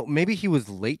 maybe he was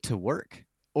late to work,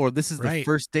 or this is the Right.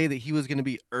 first day that he was going to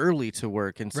be early to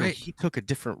work. And so Right. he took a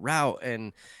different route,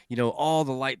 and, all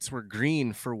the lights were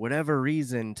green for whatever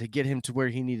reason to get him to where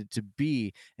he needed to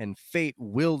be. And fate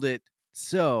willed it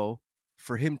so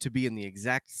for him to be in the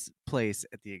exact place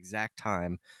at the exact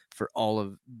time for all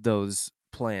of those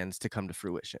plans to come to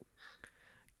fruition.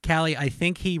 Callie, I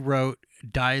think he wrote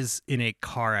dies in a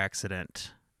car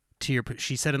accident.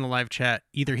 She said in the live chat,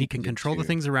 either he can control the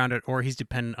things around it or he's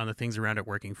dependent on the things around it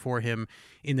working for him.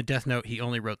 In the Death Note, he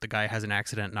only wrote the guy has an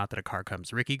accident, not that a car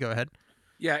comes. Ricky, go ahead.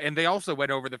 Yeah, and they also went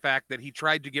over the fact that he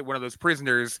tried to get one of those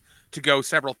prisoners to go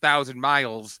several thousand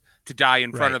miles to die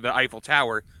in front of the Eiffel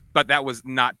Tower, but that was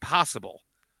not possible.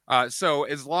 So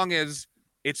as long as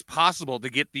it's possible to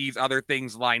get these other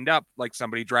things lined up, like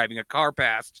somebody driving a car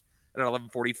past at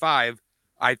 11:45,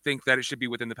 I think that it should be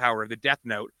within the power of the Death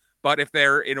Note. But if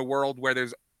they're in a world where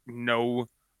there's no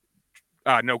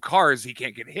cars, he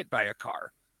can't get hit by a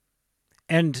car.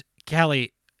 And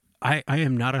Callie, I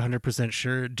am not 100%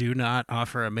 sure. Do not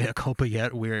offer a mea culpa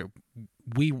yet.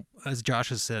 We, as Josh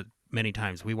has said many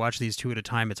times, we watch these two at a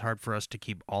time. It's hard for us to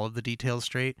keep all of the details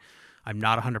straight. I'm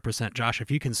not 100%. Josh,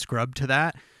 if you can scrub to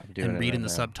that and read in the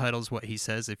subtitles what he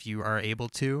says, if you are able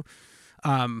to.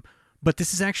 But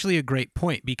this is actually a great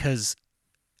point, because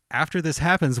after this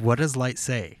happens, what does Light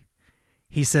say?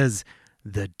 He says,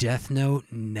 the Death Note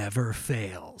never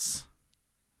fails.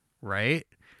 Right?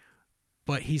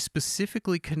 But he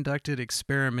specifically conducted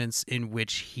experiments in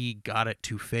which he got it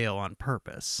to fail on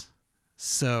purpose.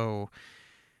 So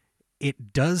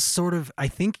it does sort of, I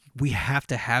think we have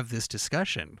to have this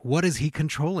discussion. What is he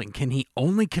controlling? Can he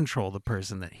only control the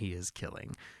person that he is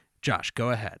killing? Josh, go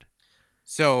ahead.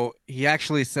 So he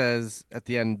actually says at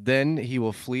the end, then he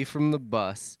will flee from the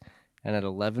bus, and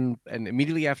and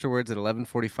immediately afterwards at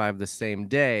 11:45 the same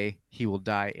day, he will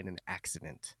die in an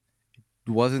accident.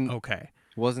 It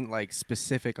wasn't like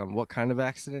specific on what kind of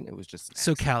accident. It was just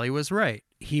so Callie was right.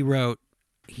 He wrote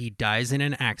he dies in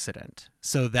an accident.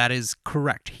 So that is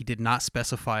correct. He did not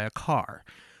specify a car.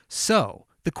 So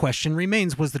the question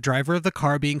remains, was the driver of the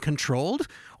car being controlled,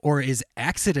 or is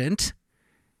accident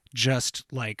just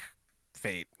like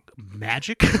fate,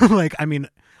 magic? Like, I mean,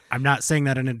 I'm not saying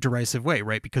that in a derisive way,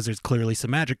 right? Because there's clearly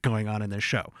some magic going on in this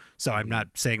show. So I'm not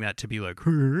saying that to be like,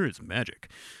 it's magic.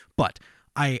 But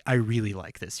I really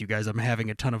like this, you guys. I'm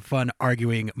having a ton of fun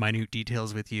arguing minute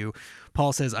details with you.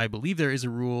 Paul says, I believe there is a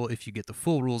rule if you get the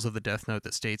full rules of the Death Note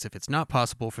that states if it's not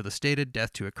possible for the stated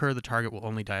death to occur, the target will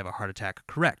only die of a heart attack.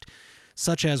 Correct.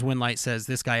 Such as when Light says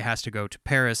this guy has to go to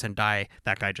Paris and die,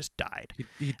 that guy just died.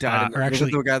 He died. Or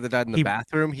actually, the guy that died in the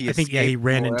bathroom. He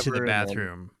ran into the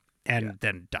bathroom and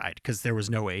then died because there was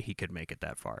no way he could make it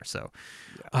that far. So,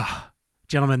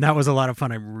 gentlemen, that was a lot of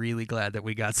fun. I'm really glad that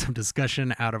we got some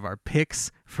discussion out of our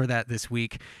picks for that this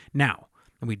week. Now,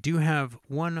 we do have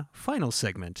one final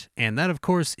segment, and that, of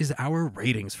course, is our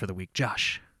ratings for the week.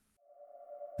 Josh.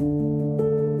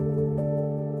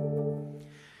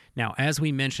 Now, as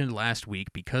we mentioned last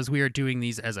week, because we are doing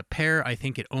these as a pair, I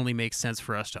think it only makes sense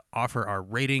for us to offer our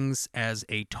ratings as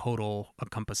a total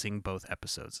encompassing both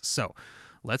episodes. So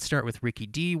let's start with Ricky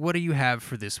D. What do you have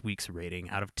for this week's rating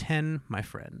out of 10, my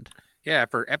friend? Yeah,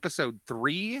 for episode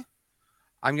 3,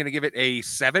 I'm going to give it a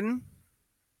 7.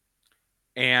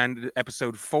 And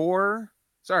episode 4,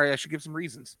 sorry, I should give some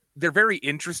reasons. They're very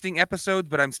interesting episodes,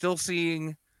 but I'm still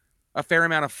seeing a fair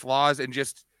amount of flaws and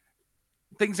just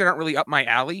things that aren't really up my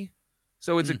alley.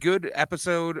 So it's a good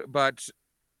episode, but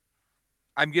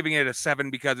I'm giving it a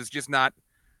 7 because it's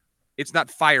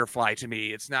not Firefly to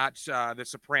me. It's not The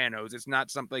Sopranos. It's not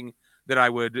something that I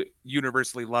would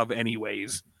universally love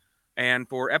anyways. And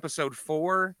for episode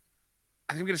 4,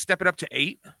 I think I'm going to step it up to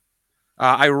 8.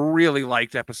 I really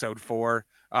liked episode 4.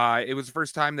 It was the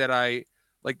first time that I,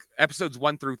 like episodes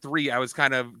 1 through 3, I was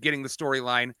kind of getting the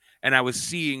storyline and I was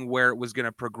seeing where it was going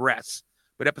to progress.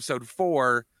 But episode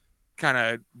 4 kind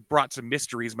of brought some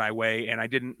mysteries my way, and I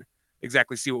didn't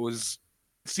exactly see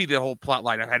the whole plot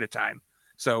line ahead of time.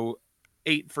 So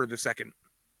 8 for the second.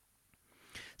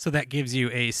 So that gives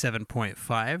you a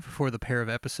 7.5 for the pair of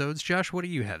episodes. Josh, what do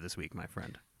you have this week, my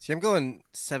friend? See, I'm going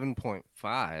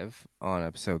 7.5 on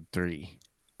episode 3.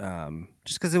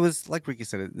 Just because it was, like Ricky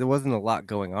said, there wasn't a lot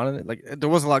going on in it. Like, there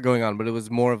was a lot going on, but it was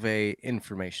more of a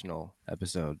informational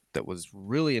episode that was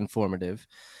really informative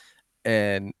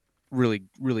and really,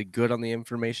 really good on the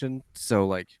information. So,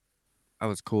 like, I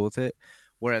was cool with it.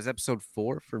 Whereas episode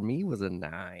 4 for me was a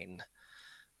 9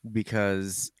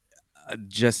 because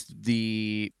just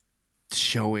the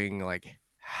showing, like,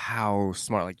 how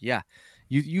smart, like, yeah,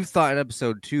 you thought in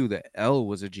episode 2 that L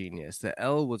was a genius, that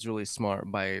L was really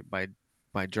smart by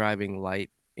driving Light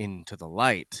into the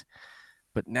light.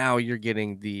 But now you're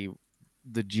getting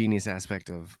the genius aspect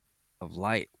of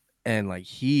light, and like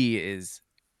he is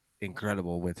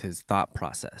incredible with his thought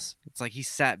process. It's like he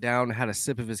sat down, had a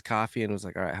sip of his coffee, and was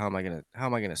like, all right, how am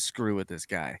I gonna screw with this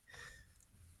guy?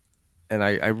 And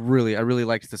I really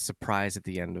liked the surprise at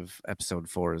the end of episode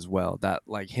 4 as well, that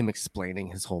like him explaining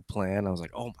his whole plan. I was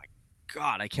like, oh my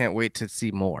god, I can't wait to see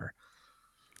more.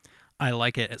 I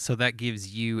like it. So that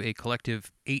gives you a collective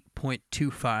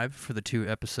 8.25 for the 2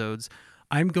 episodes.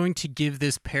 I'm going to give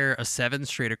this pair a 7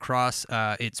 straight across.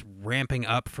 It's ramping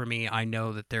up for me. I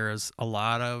know that there is a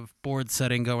lot of board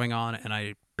setting going on, and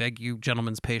I beg you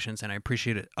gentlemen's patience, and I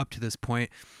appreciate it up to this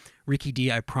point. Ricky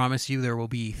D, I promise you there will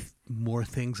be more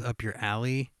things up your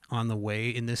alley on the way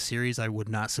in this series. I would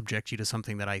not subject you to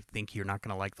something that I think you're not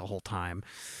going to like the whole time.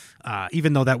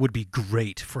 Even though that would be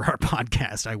great for our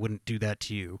podcast, I wouldn't do that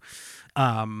to you.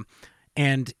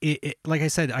 And it like I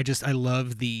said, I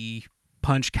love the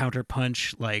punch, counter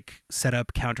punch, like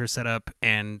setup, counter setup,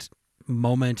 and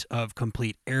moment of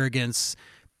complete arrogance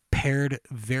paired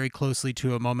very closely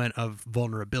to a moment of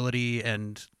vulnerability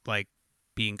and like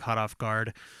being caught off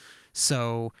guard.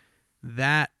 So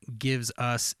that gives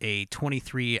us a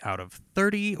 23 out of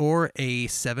 30 or a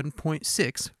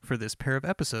 7.6 for this pair of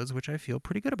episodes, which I feel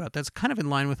pretty good about. That's kind of in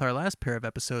line with our last pair of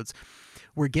episodes.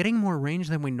 We're getting more range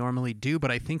than we normally do,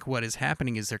 but I think what is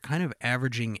happening is they're kind of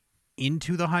averaging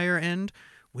into the higher end,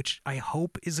 which I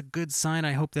hope is a good sign.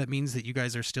 I hope that means that you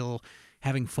guys are still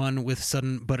having fun with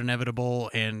Sudden But Inevitable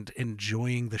and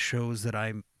enjoying the shows that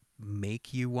I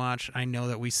make you watch. I know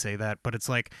that we say that, but it's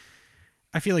like,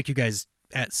 I feel like you guys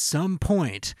at some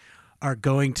point are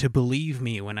going to believe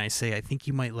me when I say I think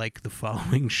you might like the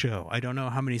following show. I don't know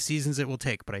how many seasons it will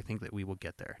take, but I think that we will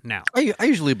get there. Now, I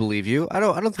usually believe you. I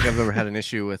don't think I've ever had an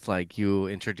issue with like you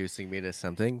introducing me to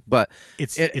something, but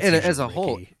it's as a usually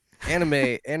whole,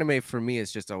 Ricky. anime for me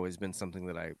has just always been something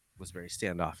that I was very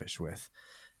standoffish with,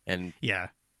 and Yeah.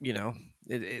 you know,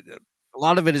 a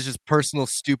lot of it is just personal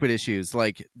stupid issues,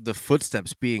 like the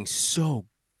footsteps being so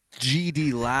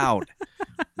GD loud.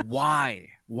 Why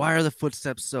are the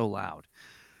footsteps so loud?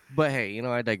 But hey,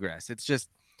 I digress. It's just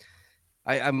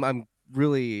I'm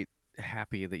really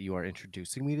happy that you are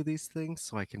introducing me to these things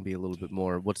so I can be a little bit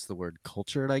more, what's the word,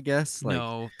 cultured, I guess. Like,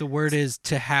 No, the word is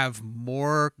to have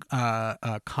more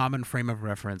a common frame of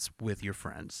reference with your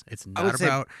friends. It's I would not say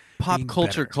about pop being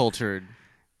culture better. cultured.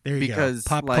 There you because, go.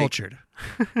 Pop like, cultured.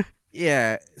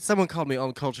 Yeah, someone called me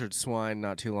uncultured swine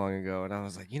not too long ago, and I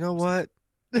was like, you know what?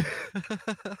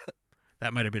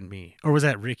 That might have been me. Or was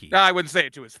that Ricky? I wouldn't say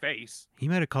it to his face. He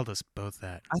might have called us both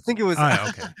that. I think it was. Oh, yeah,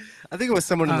 okay. I think it was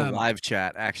someone in the Um, live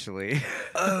chat, actually.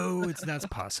 Oh, that's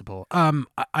possible.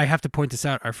 I have to point this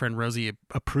out. Our friend Rosie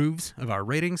approves of our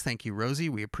ratings. Thank you, Rosie.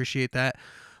 We appreciate that.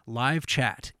 Live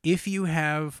chat. If you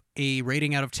have a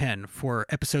rating out of 10 for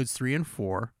episodes 3 and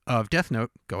 4 of Death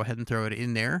Note, go ahead and throw it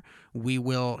in there. We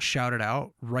will shout it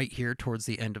out right here towards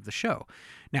the end of the show.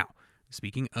 Now,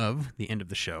 speaking of the end of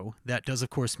the show, that does, of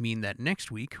course, mean that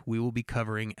next week we will be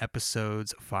covering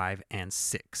episodes 5 and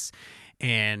 6.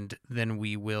 And then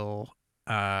we will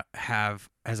have,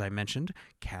 as I mentioned,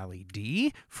 Callie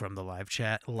D from the live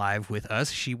chat live with us.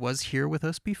 She was here with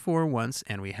us before once,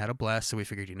 and we had a blast, so we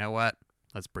figured, you know what?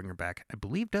 Let's bring her back. I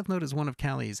believe Death Note is one of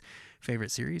Callie's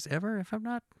favorite series ever, if I'm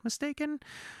not mistaken.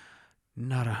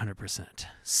 Not 100%.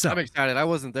 So I'm excited. I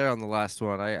wasn't there on the last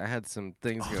one. I had some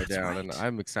things go that's down, and right.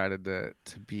 I'm excited to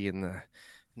be in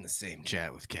the same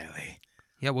chat with Callie.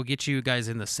 yeah, we'll get you guys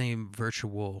in the same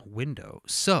virtual window.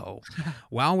 So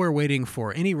while we're waiting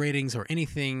for any ratings or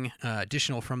anything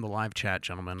additional from the live chat,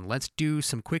 gentlemen, let's do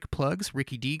some quick plugs.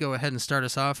 Ricky D, go ahead and start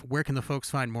us off. Where can the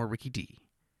folks find more Ricky D?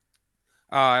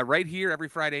 Right here every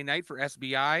Friday night for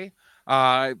SBI.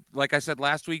 Like I said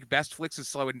last week, Best Flicks is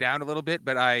slowing down a little bit,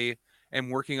 but I am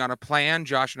working on a plan.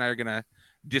 Josh and I are going to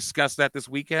discuss that this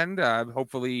weekend.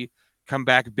 Hopefully come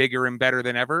back bigger and better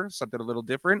than ever, something a little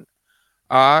different.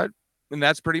 And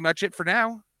that's pretty much it for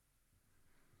now.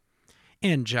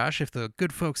 And Josh, if the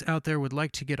good folks out there would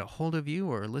like to get a hold of you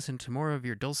or listen to more of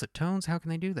your dulcet tones, how can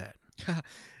they do that?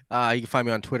 You can find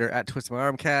me on Twitter at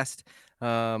TwistMyArmcast.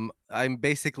 I'm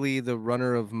basically the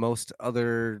runner of most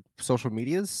other social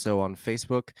medias. So on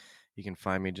Facebook, you can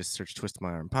find me. Just search Twist My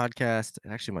Arm Podcast.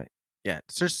 And actually,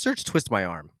 search Twist My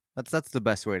Arm. That's the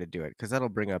best way to do it, because that'll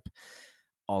bring up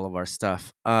all of our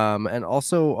stuff. And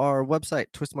also our website,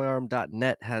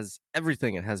 twistmyarm.net, has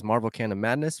everything. It has Marvel Canon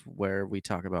Madness, where we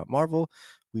talk about Marvel.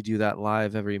 We do that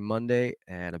live every Monday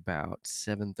at about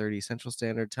 7:30 Central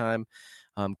Standard Time.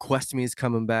 Quest Me is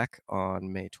coming back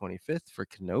on May 25th for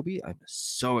Kenobi. I'm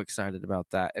so excited about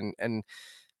that. And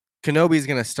Kenobi is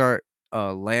going to start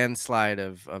a landslide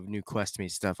of new Quest Me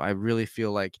stuff. I really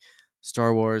feel like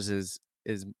Star Wars is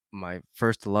my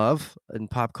first love in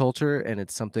pop culture, and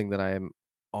it's something that I am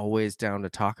always down to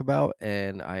talk about,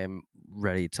 and I am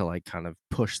ready to like kind of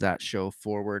push that show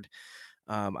forward.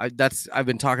 I've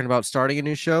been talking about starting a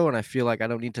new show, and I feel like I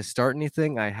don't need to start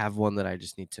anything. I have one that I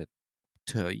just need to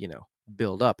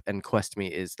build up, and Quest Me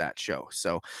is that show.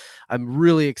 So I'm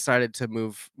really excited to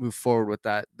move forward with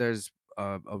that. There's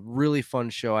a really fun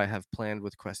show I have planned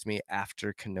with Quest Me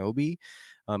after Kenobi.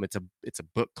 It's a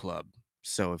book club.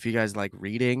 So if you guys like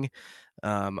reading,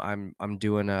 I'm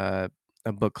doing a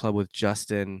book club with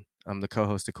Justin. I'm the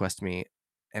co-host of Quest Me,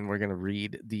 and we're gonna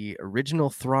read the original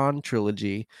Thrawn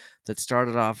trilogy that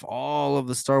started off all of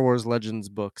the Star Wars Legends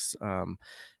books.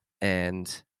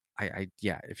 And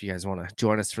yeah, if you guys want to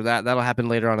join us for that, that'll happen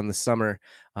later on in the summer.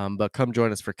 But come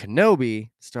join us for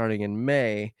Kenobi starting in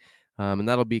May, and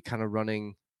that'll be kind of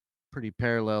running pretty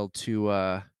parallel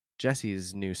to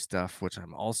Jesse's new stuff, which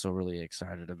I'm also really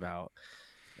excited about.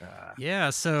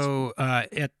 Yeah, so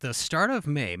at the start of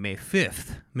May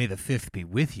 5th, may the 5th be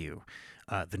with you,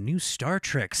 the new Star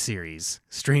Trek series,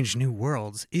 Strange New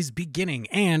Worlds, is beginning.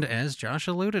 And as Josh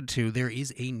alluded to, there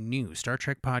is a new Star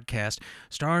Trek podcast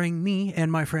starring me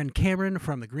and my friend Cameron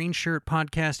from the Green Shirt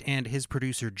podcast and his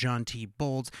producer John T.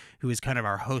 Bolds, who is kind of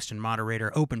our host and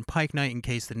moderator. Open Pike Night, in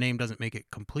case the name doesn't make it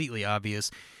completely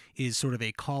obvious, is sort of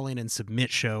a call-in and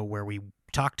submit show where we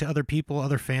talk to other people,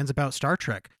 other fans about Star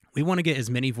Trek. We want to get as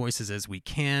many voices as we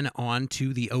can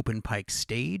onto the Open Pike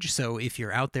stage. So if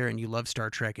you're out there and you love Star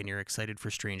Trek and you're excited for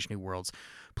Strange New Worlds,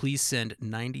 please send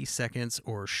 90 seconds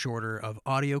or shorter of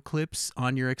audio clips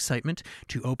on your excitement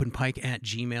to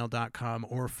openpike@gmail.com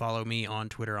or follow me on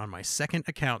Twitter on my second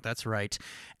account. That's right,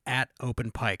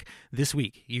 @OpenPike. This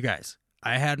week, you guys,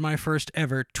 I had my first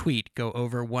ever tweet go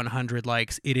over 100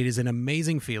 likes. It is an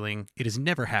amazing feeling. It has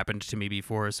never happened to me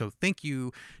before. So thank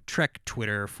you, Trek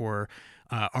Twitter, for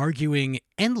arguing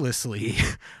endlessly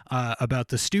about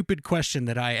the stupid question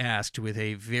that I asked with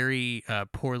a very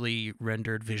poorly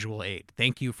rendered visual aid.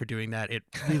 Thank you for doing that. It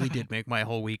really did make my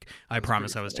whole week. I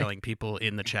promise I was telling people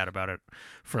in the chat about it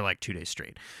for like 2 days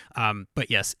straight. But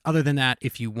yes, other than that,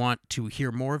 if you want to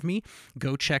hear more of me,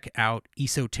 go check out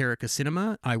Esoterica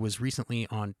Cinema. I was recently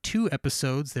on 2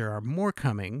 episodes. There are more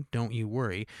coming, don't you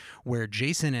worry, where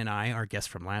Jason and I, our guest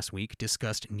from last week,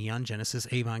 discussed Neon Genesis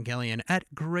Evangelion at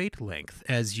great length.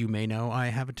 As you may know, I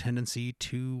have a tendency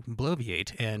to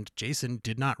bloviate, and Jason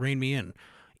did not rein me in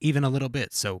even a little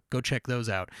bit, so go check those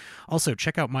out. Also,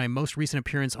 check out my most recent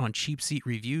appearance on Cheap Seat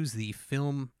Reviews, the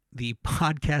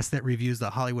podcast that reviews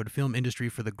the Hollywood film industry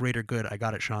for the greater good. I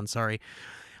got it, Sean, sorry.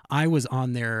 I was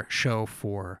on their show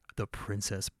for The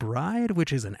Princess Bride,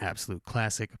 which is an absolute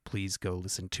classic. Please go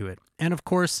listen to it. And of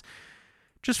course,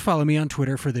 just follow me on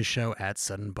Twitter for this show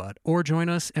 @SuddenButt, or join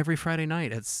us every Friday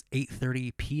night at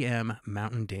 8:30 p.m.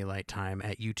 Mountain Daylight Time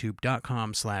at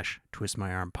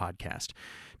youtube.com/twistmyarmpodcast.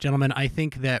 Gentlemen, I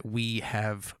think that we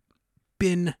have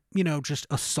been, just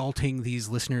assaulting these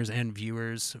listeners and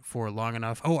viewers for long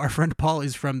enough. Oh, our friend Paul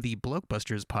is from the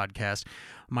Blokebusters podcast.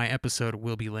 My episode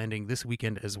will be landing this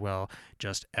weekend as well,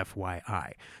 just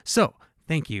FYI. So,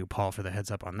 thank you, Paul, for the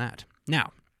heads up on that.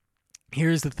 Now,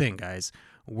 here's the thing, guys.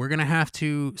 We're going to have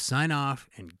to sign off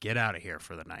and get out of here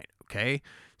for the night, okay?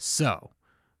 So,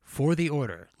 for the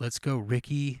order, let's go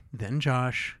Ricky, then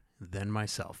Josh, then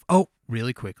myself. Oh,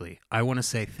 really quickly, I want to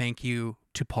say thank you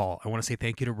to Paul. I want to say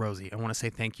thank you to Rosie. I want to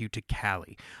say thank you to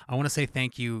Callie. I want to say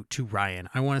thank you to Ryan.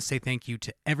 I want to say thank you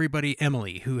to everybody,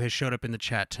 Emily, who has showed up in the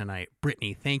chat tonight.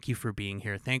 Brittany, thank you for being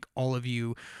here. Thank all of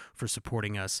you for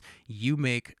supporting us. You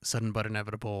make Sudden But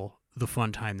Inevitable the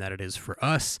fun time that it is for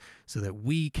us, so that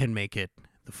we can make it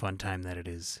the fun time that it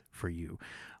is for you.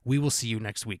 We will see you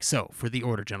next week. So, for the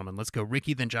order, gentlemen, let's go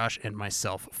Ricky, then Josh, and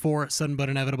myself. For Sudden But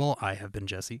Inevitable, I have been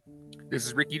Jesse. This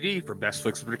is Ricky D from Best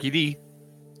Flicks with Ricky D.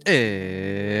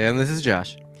 And this is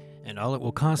Josh. And all it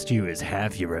will cost you is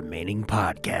half your remaining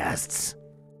podcasts.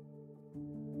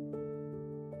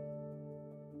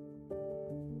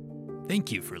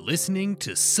 Thank you for listening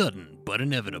to Sudden But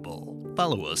Inevitable.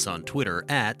 Follow us on Twitter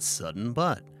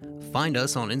 @SuddenBut. Find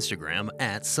us on Instagram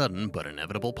 @Sudden But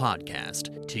Inevitable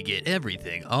Podcast. To get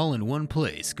everything all in one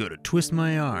place, go to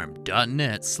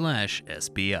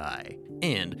twistmyarm.net/SBI.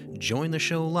 And join the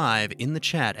show live in the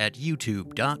chat at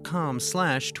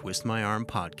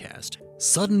youtube.com/twistmyarmpodcast.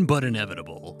 Sudden But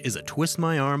Inevitable is a Twist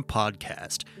My Arm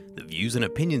podcast. The views and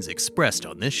opinions expressed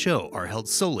on this show are held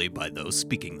solely by those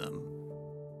speaking them.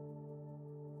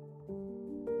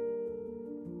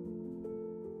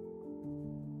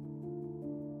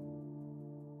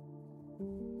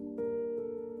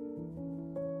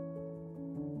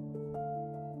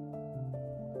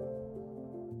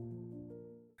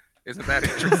 Isn't that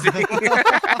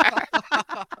interesting?